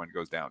like Bitcoin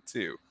goes down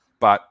too.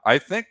 But I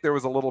think there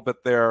was a little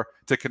bit there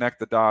to connect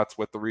the dots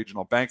with the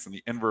regional banks and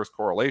the inverse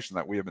correlation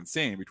that we have been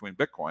seeing between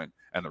Bitcoin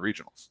and the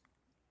regionals.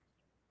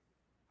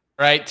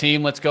 All right,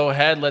 team, let's go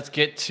ahead. Let's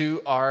get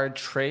to our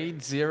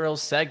Trade Zero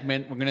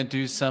segment. We're going to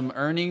do some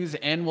earnings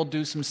and we'll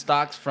do some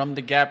stocks from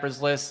the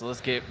Gappers list. So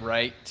let's get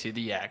right to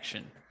the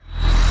action.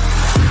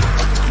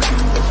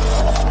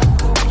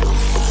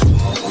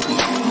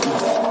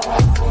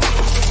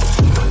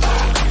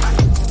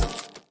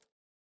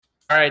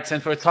 All right,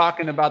 since we're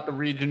talking about the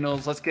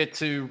regionals, let's get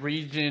to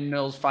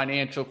Regionals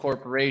Financial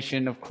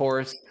Corporation. Of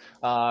course,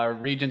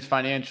 Regions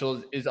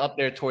Financial is up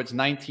there towards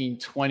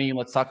 1920.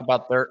 Let's talk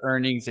about their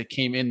earnings that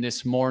came in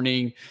this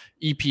morning.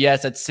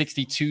 EPS at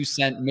 62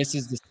 cents,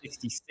 misses the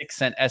 66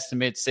 cent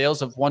estimate.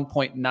 Sales of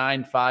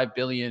 1.95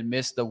 billion,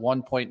 missed the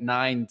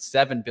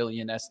 1.97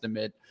 billion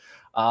estimate.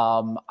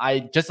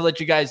 I just to let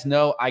you guys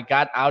know, I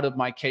got out of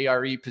my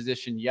KRE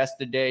position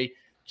yesterday.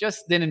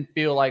 Just didn't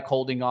feel like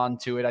holding on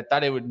to it. I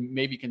thought it would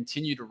maybe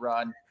continue to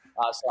run.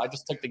 So I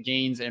just took the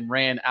gains and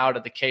ran out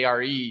of the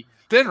KRE.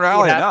 Didn't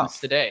rally enough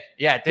today.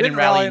 Yeah, it didn't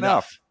rally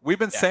enough. We've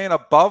been saying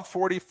above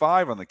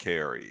 45 on the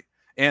KRE.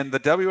 And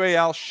the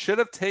WAL should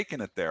have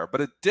taken it there,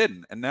 but it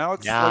didn't. And now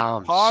it's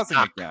pausing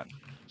again.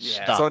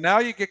 Yeah. So now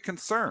you get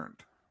concerned.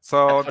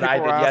 So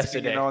people were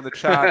asking, in the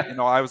chat,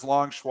 I was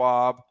long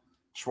Schwab.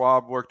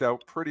 Schwab worked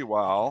out pretty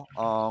well,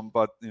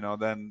 but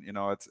then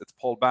it's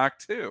pulled back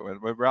too,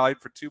 and we rallied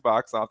for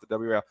 $2 off the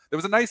WAL. There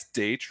was a nice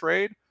day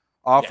trade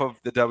off of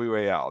the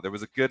WAL. There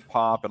was a good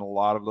pop in a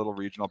lot of little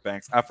regional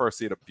banks.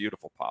 FRC had a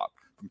beautiful pop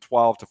from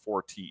 12 to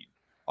 14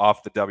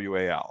 off the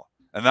WAL,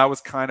 and that was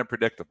kind of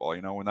predictable,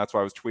 and that's why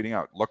I was tweeting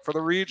out, look for the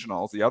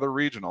regionals, the other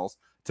regionals,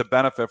 to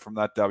benefit from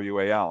that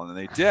WAL, and then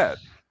they did.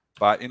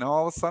 But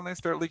all of a sudden they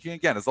start leaking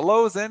again. Is the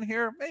lows in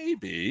here?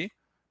 Maybe.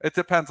 It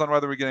depends on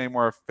whether we get any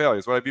more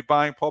failures. Would I be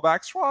buying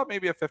pullbacks? Well,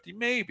 maybe a 50,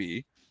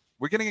 maybe.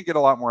 We're going to get a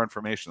lot more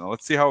information.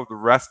 Let's see how the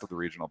rest of the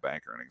regional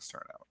bank earnings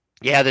turn out.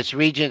 Yeah, this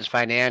Regions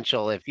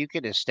Financial, if you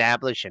could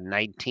establish a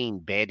 19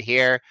 bid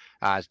here,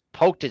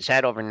 poked its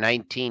head over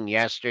 19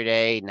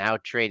 yesterday, now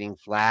trading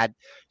flat.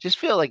 Just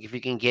feel like if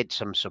you can get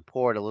some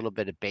support, a little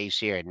bit of base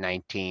here at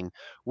 19,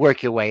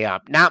 work your way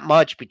up. Not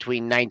much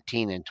between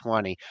 19 and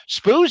 20.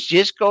 Spoos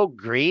just go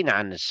green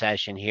on the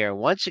session here.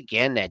 Once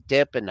again, that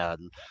dip in the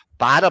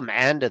bottom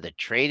end of the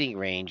trading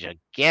range.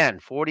 Again,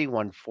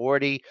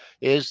 41.40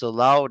 is the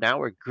low. Now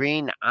we're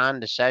green on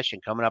the session,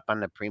 coming up on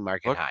the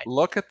pre-market high.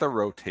 Look at the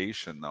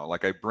rotation though.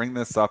 Like I bring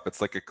this up, it's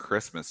like a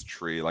Christmas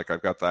tree. Like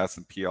I've got the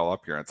S&P all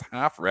up here. It's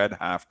half red,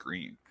 half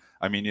green.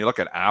 I mean, you look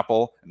at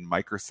Apple and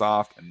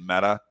Microsoft and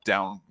Meta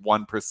down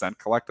 1%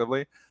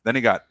 collectively. Then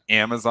you got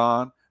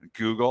Amazon and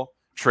Google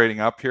trading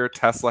up here.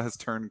 Tesla has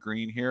turned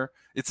green here.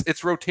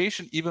 It's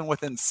rotation even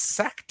within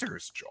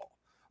sectors, Joel.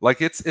 Like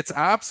it's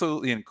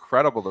absolutely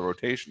incredible, the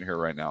rotation here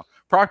right now.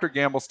 Procter &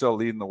 Gamble still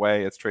leading the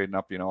way. It's trading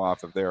up,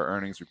 off of their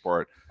earnings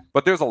report.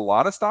 But there's a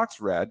lot of stocks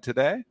red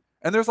today,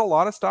 and there's a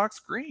lot of stocks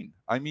green.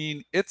 I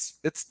mean, it's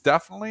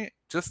definitely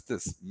just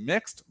this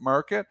mixed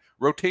market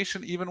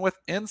rotation even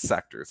within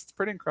sectors. It's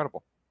pretty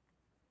incredible.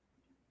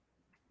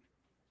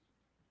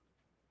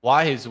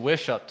 Why is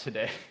Wish up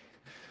today?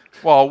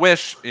 Well,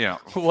 Wish,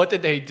 What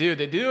did they do?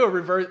 They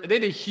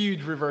did a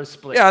huge reverse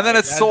split. Yeah, and then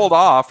it sold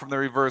off from the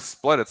reverse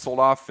split. It sold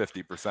off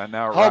 50%.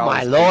 Now it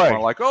my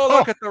Lord. Like,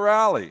 look at the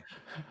rally.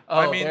 Oh,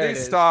 I mean,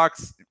 these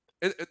stocks,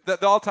 the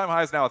all-time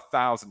high is now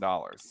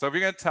 $1,000. So if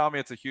you're going to tell me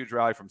it's a huge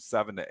rally from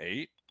 7 to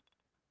 8,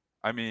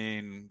 I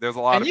mean, there's a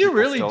lot of people. Can you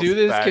really do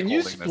this? Can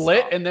you holding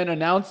split and then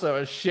announce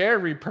a share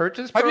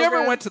repurchase program? Have you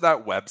ever went to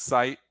that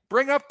website?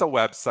 Bring up the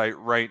website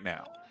right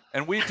now.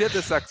 And we did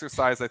this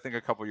exercise, I think,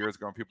 a couple years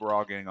ago, and people were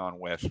all getting on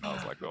Wish. And I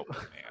was like, oh,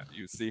 man,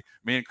 you see,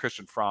 me and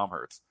Christian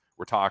Fromhertz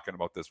were talking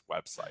about this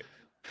website.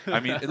 I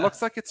mean, it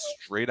looks like it's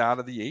straight out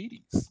of the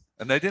 80s.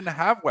 And they didn't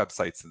have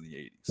websites in the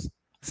 80s.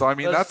 So, I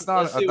mean, that's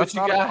not a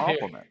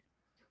compliment. Here.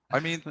 I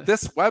mean,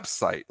 this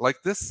website,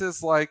 this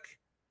is like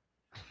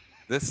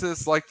the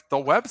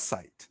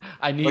website.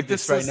 I need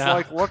this right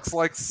now. Looks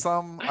like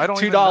some, I don't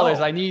 $2. even know.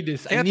 I need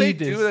this. Can't they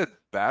do it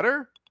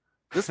better?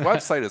 This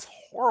website is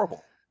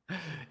horrible.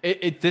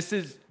 This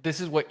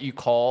is what you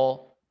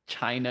call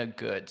China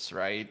goods,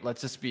 right?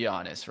 Let's just be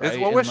honest, right?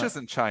 Wish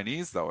isn't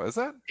Chinese though, is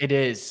it? It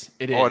is.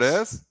 It is. Oh, it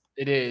is?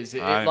 It is.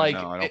 I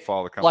don't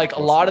follow the company. Like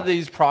a lot of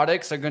these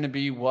products are going to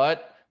be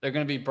what? They're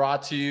going to be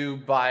brought to you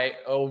by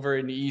over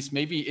in the East.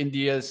 Maybe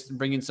India's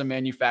bringing some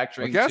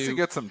manufacturing. I guess you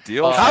get some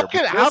deals. How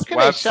can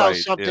they sell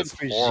something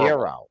for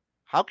zero?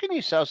 How can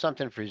you sell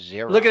something for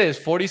zero? Look at this,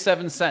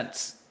 47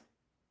 cents.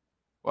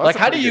 Well,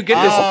 how do you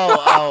get this?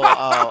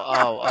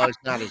 It's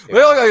not as good.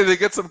 They look like they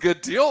get some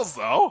good deals,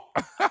 though.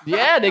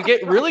 Yeah, they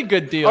get really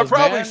good deals. I'll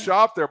probably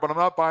shop there, but I'm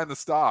not buying the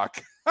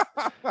stock.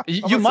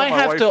 You might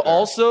have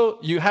to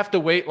you have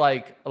to wait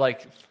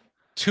like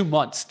 2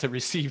 months to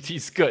receive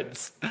these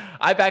goods.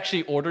 I've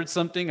actually ordered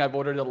something. I've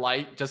ordered a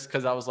light just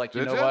because I was like,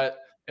 you know what?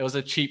 It was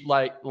a cheap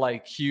light,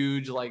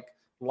 huge light.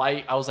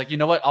 I was like, you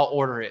know what? I'll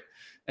order it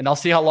and I'll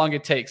see how long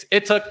it takes.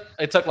 It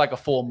took like a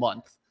full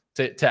month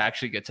to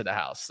actually get to the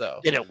house. So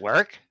did it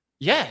work?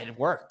 Yeah, it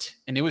worked,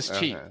 and it was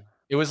cheap.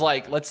 It was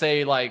let's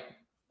say it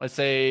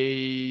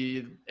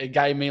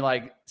got me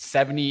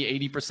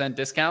 70-80%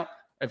 discount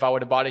if I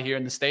would have bought it here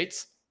in the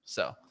States.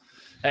 So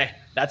hey,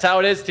 that's how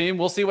it is, team.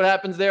 We'll see what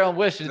happens there on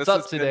Wish. It's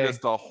up today. This has been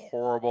just a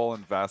horrible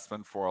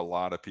investment for a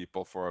lot of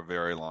people for a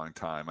very long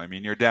time. I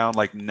mean, you're down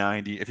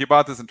 90. If you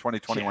bought this in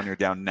 2021, you're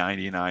down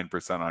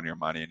 99% on your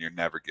money, and you're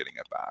never getting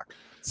it back.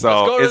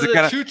 So is it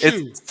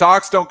gonna?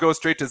 Stocks don't go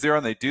straight to zero,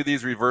 and they do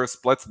these reverse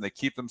splits, and they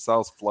keep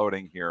themselves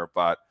floating here.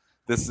 But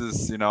this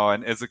is, and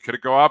could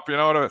it go up,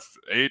 to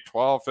 8,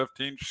 12,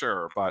 15?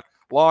 Sure, but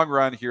long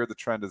run here, the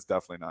trend is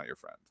definitely not your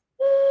friend.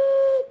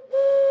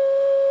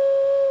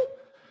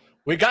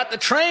 We got the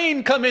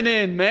train coming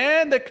in,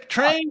 man. The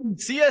train,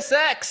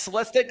 CSX.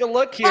 Let's take a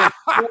look here.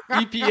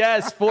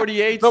 EPS,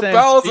 48 cents. The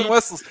bells and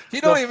whistles.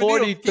 He don't even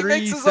need them. He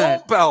makes his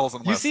own bells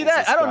and whistles. You see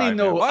that? I don't even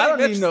know.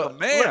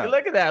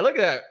 Look at that.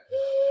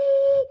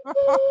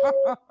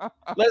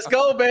 Let's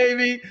go,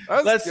 baby.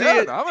 Let's see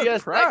it. I'm CSX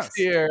impressed.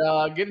 Here,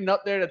 getting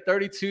up there to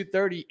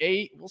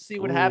 32.38. We'll see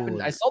what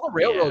happens. I saw the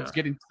railroads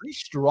getting pretty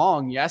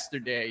strong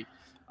yesterday.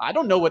 I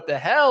don't know what the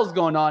hell's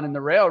going on in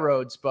the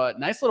railroads, but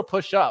nice little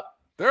push up.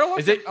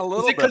 Is it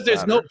because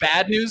there's no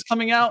bad news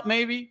coming out?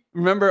 Maybe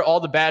remember all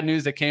the bad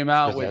news that came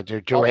out with they're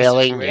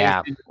derailing,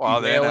 derailing,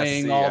 all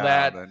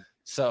that.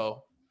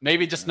 So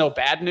maybe just no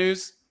bad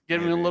news.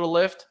 Give them a little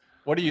lift.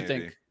 What do you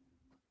think?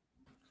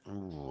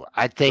 Ooh,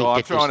 I think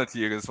I'm throwing it to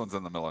you because this one's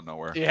in the middle of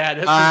nowhere. Yeah,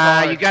 this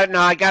I got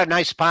a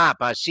nice pop.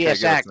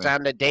 CSX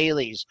on the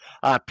dailies.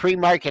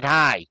 Pre-market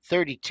high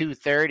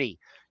 32.30.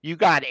 You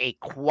got a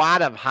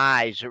quad of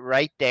highs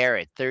right there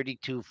at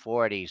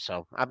 32.40.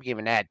 So I'm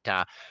giving that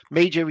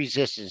major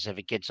resistance if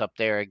it gets up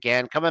there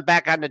again. Coming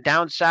back on the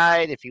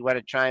downside, if you want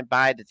to try and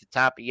buy it at the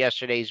top of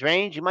yesterday's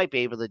range, you might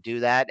be able to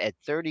do that at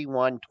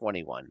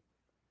 31.21.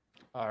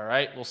 All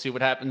right, we'll see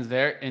what happens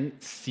there in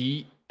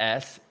CSX.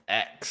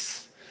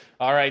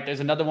 All right, there's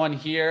another one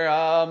here. What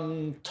about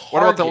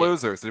the Target.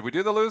 losers? Did we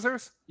do the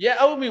losers?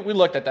 Yeah, we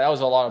looked at that. That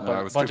was a lot of No,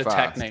 it was bunch too of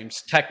tech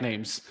fast.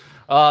 names.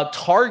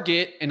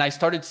 Target, and I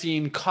started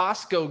seeing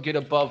Costco get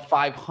above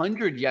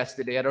 500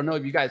 yesterday. I don't know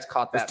if you guys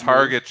caught This that.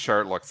 Target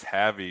chart looks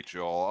heavy,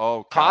 Joel.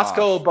 Oh, Costco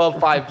gosh. above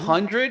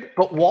 500,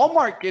 but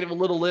Walmart gave a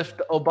little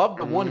lift above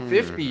the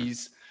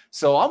 150s.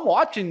 So I'm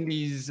watching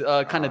these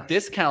kind of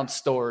discount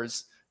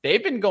stores.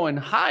 They've been going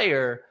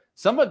higher.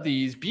 Some of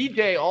these,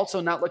 BJ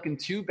also not looking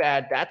too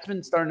bad. That's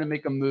been starting to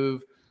make a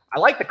move. I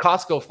like the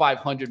Costco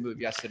 500 move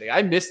yesterday.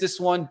 I missed this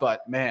one,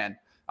 but man,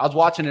 I was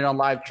watching it on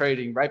live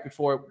trading right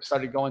before it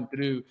started going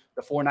through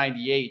the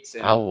 498s.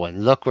 And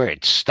and look where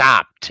it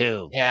stopped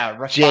too. yeah,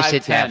 Just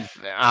at 510.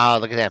 that. Oh,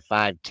 look at that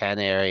 510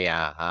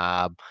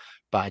 area.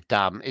 But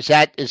is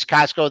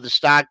Costco the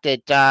stock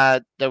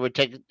that we're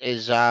taking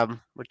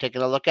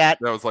a look at?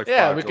 That was like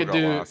Yeah, 5 we Joel could got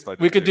do. lost. I We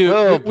did could too. do.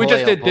 Oh, We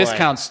just boy, did oh, boy.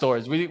 discount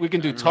stores. We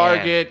can do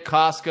Target,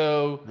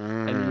 Costco,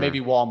 and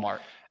maybe Walmart.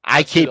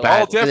 I keep They're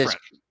all look at this-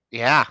 different.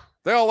 Yeah.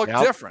 They all look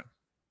Yep. different,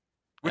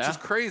 which Yeah. is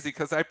crazy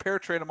because I pair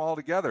trade them all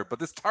together. But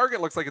this Target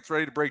looks like it's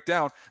ready to break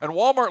down, and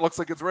Walmart looks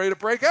like it's ready to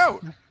break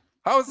out.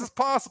 How is this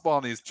possible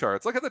on these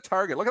charts? Look at the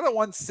Target. Look at the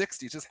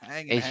 160 just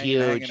hanging, It's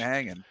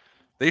hanging. huge.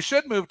 They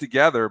should move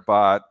together,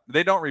 but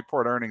they don't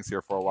report earnings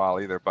here for a while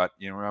either. But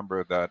you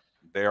remember that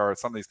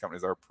some of these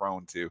companies are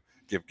prone to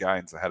give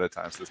guidance ahead of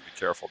time, so just be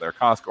careful there.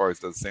 Costco always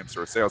does the same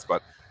sort of sales,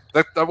 but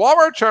the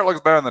Walmart chart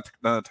looks better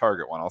than the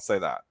Target one. I'll say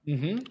that.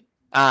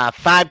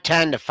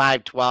 510 to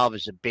 512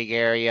 is a big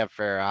area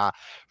for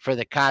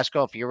the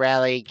Costco if you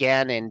rally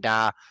again, and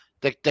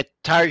the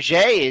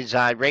Target is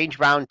range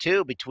bound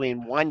too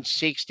between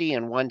 160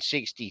 and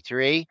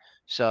 163.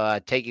 So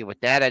take it with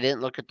that. I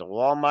didn't look at the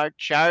Walmart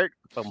chart.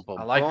 Boom, boom,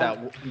 I like boom. that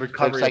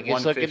recovery. Looks like of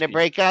it's looking to 150.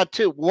 break out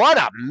too. What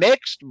a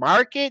mixed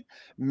market,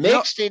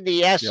 mixed in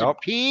the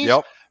S&Ps.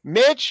 Yep.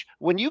 Mitch,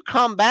 when you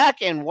come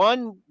back in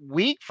 1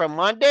 week from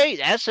Monday,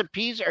 the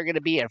S&Ps are going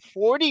to be at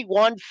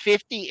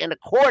 41.50 and a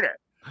quarter.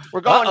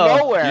 We're going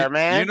nowhere,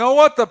 man. You know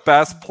what the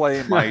best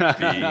play might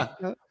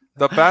be?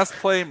 The best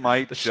play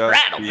might The just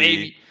straddle, be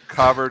baby.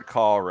 covered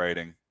call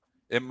rating.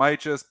 It might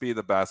just be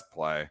the best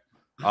play.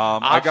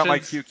 I got my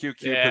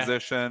QQQ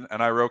position,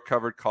 and I wrote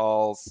covered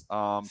calls.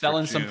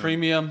 Selling some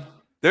premium.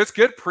 There's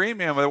good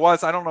premium.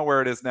 I don't know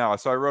where it is now.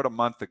 So I wrote a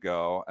month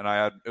ago, and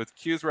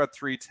Qs were at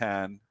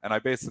 310, and I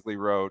basically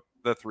wrote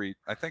the three.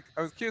 I think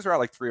Qs were at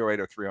like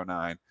 308 or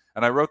 309,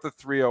 and I wrote the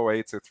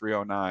 308s or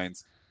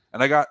 309s,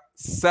 and I got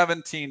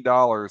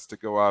 $17 to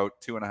go out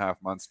 2.5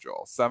 months,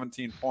 Joel.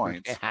 17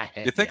 points.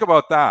 You think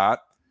about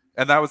that.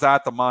 And that was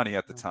at the money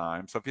at the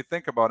time. So if you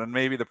think about it, and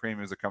maybe the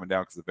premiums are coming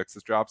down because the VIX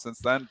has dropped since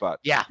then,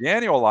 but yeah, you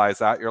annualize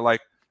that, you're like,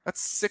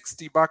 that's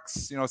 $60,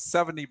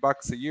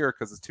 $70 a year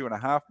because it's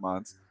 2.5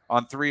 months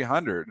on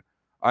 300.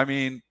 I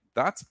mean,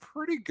 that's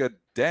pretty good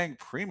dang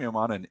premium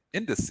on an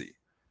indice.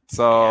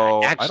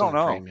 So I don't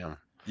know. Premium.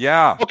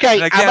 Yeah. Okay.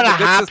 And again, the VIX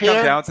has come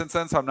here. down since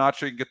then, so I'm not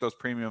sure you can get those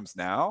premiums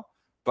now.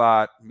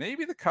 But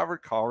maybe the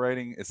covered call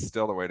rating is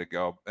still the way to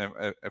go.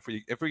 If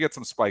we get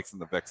some spikes in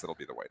the VIX, it'll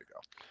be the way to go.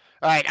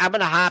 All right, I'm going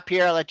to hop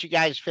here. I'll let you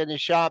guys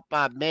finish up.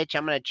 Mitch,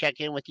 I'm going to check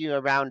in with you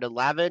around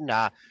 11.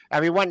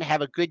 Everyone,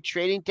 have a good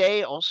trading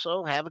day.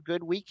 Also, have a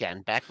good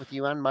weekend. Back with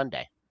you on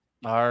Monday.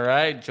 All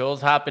right,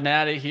 Joel's hopping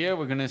at it here.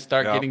 We're going to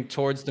start getting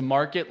towards the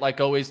market.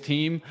 Like always,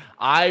 team,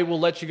 I will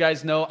let you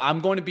guys know I'm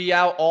going to be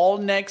out all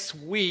next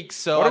week,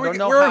 so I don't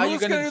know how you're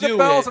going to do the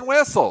bells and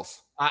whistles?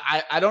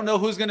 I don't know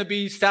who's going to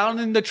be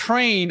sounding the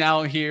train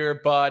out here,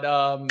 but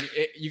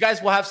you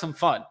guys will have some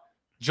fun.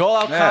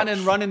 Joel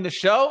Alconin running the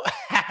show.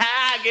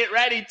 Get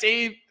ready,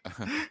 team.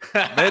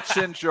 Mitch,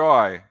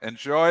 enjoy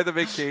the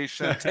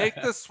vacation. Take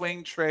the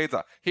swing trades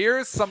off.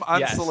 Here's some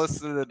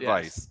unsolicited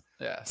advice.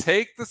 Yes.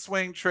 Take the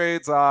swing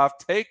trades off.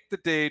 Take the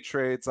day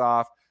trades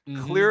off.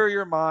 Clear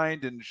your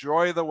mind.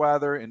 Enjoy the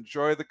weather.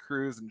 Enjoy the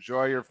cruise.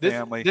 Enjoy your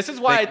family. This is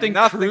why I think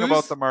nothing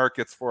about the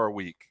markets for a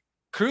week.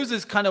 Cruise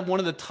is kind of one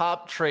of the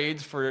top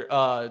trades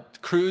for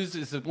cruise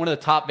is one of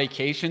the top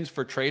vacations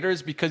for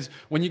traders, because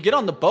when you get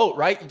on the boat,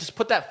 right, you just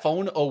put that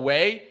phone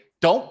away.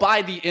 Don't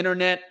buy the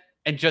internet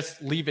and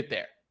just leave it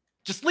there.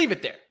 Just leave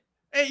it there.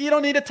 You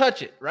don't need to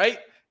touch it, right?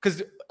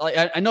 Because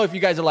I know if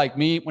you guys are like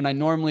me, when I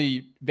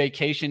normally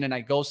vacation and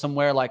I go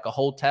somewhere like a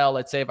hotel,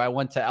 let's say if I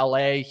went to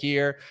LA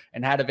here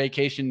and had a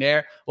vacation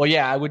there, well,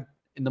 yeah, I would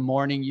in the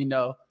morning,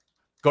 go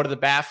to the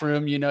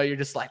bathroom, you're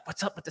just like,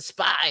 what's up with the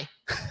spy?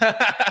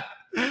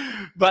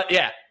 But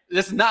yeah,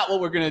 this is not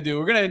what we're going to do.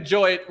 We're going to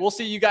enjoy it. We'll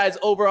see you guys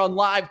over on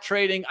live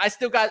trading. I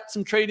still got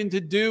some trading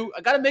to do.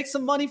 I got to make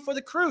some money for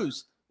the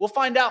cruise. We'll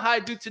find out how I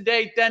do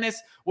today.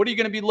 Dennis, what are you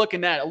going to be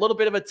looking at? A little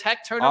bit of a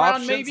tech turnaround,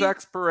 Options maybe?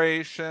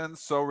 expiration.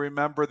 So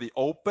remember, the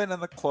open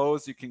and the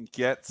close, you can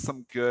get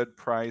some good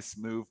price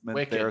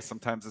movement there.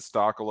 Sometimes the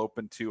stock will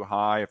open too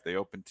high. If they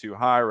open too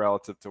high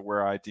relative to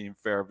where I deem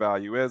fair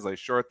value is, I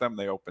short them.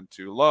 They open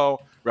too low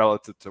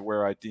relative to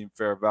where I deem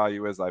fair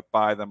value is, I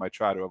buy them. I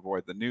try to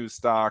avoid the new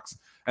stocks.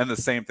 And the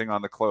same thing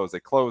on the close. They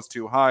close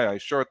too high, I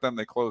short them.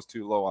 They close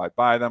too low, I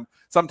buy them.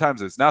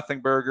 Sometimes there's nothing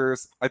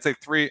burgers. I'd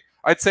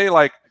say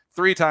like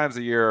 3 times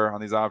a year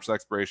on these options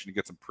expiration, you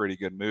get some pretty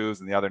good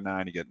moves, and the other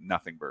 9, you get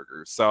nothing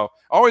burgers. So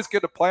always good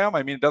to play them.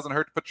 I mean, it doesn't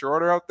hurt to put your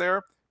order out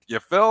there. You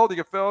filled, you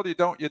get filled, you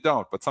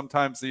don't. But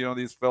sometimes, these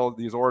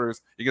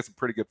orders, you get some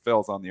pretty good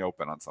fills on the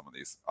open on some of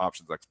these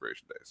options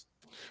expiration days.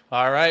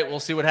 All right, we'll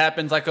see what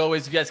happens. Like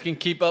always, you guys can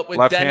keep up with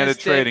left-handed Dennis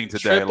trading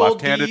today.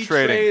 Left-handed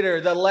trading.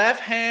 Trader, the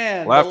left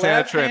hand.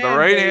 Left-handed trading. The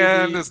right baby.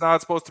 hand is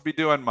not supposed to be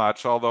doing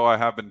much, although I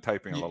have been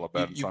typing a little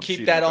bit. You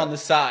keep that on the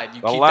side.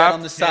 You keep that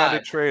on the side.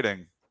 Left-handed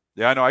trading.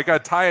 Yeah, I know. I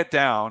got to tie it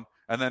down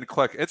and then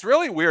click. It's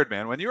really weird,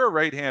 man. When you're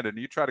right-handed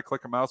and you try to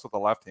click a mouse with a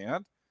left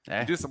hand,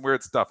 you do some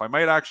weird stuff. I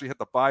might actually hit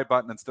the buy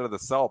button instead of the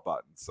sell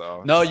button.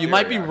 So no, you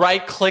might be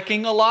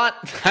right-clicking a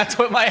lot. That's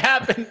what might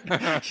happen.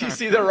 You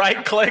see the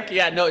right click?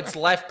 Yeah, no, it's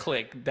left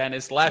click,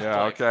 Dennis. Left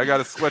click. Okay. I got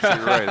to switch it.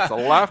 You're right. It's a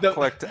left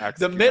click to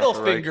execute. The middle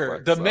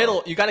finger.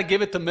 Middle. You got to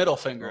give it the middle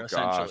finger,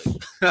 essentially.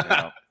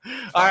 Yeah.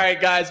 All right,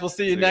 guys. We'll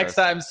see you next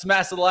time.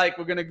 Smash the like.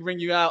 We're going to bring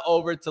you out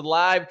over to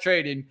live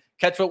trading.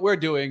 Catch what we're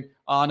doing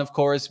on, of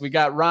course. We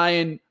got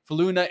Ryan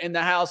Faluna in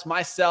the house,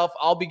 myself.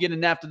 I'll be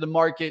getting after the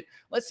market.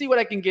 Let's see what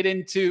I can get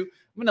into.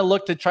 I'm going to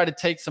look to try to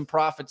take some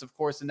profits, of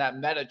course, in that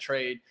meta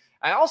trade.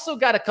 I also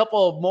got a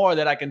couple more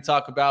that I can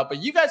talk about,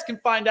 but you guys can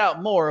find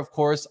out more, of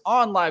course,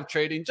 on live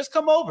trading. Just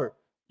come over.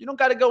 You don't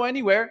got to go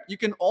anywhere. You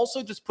can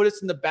also just put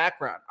us in the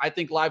background. I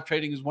think live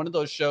trading is one of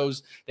those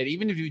shows that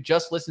even if you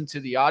just listen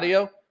to the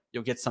audio,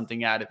 you'll get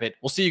something out of it.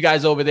 We'll see you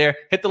guys over there.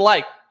 Hit the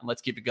like, and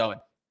let's keep it going.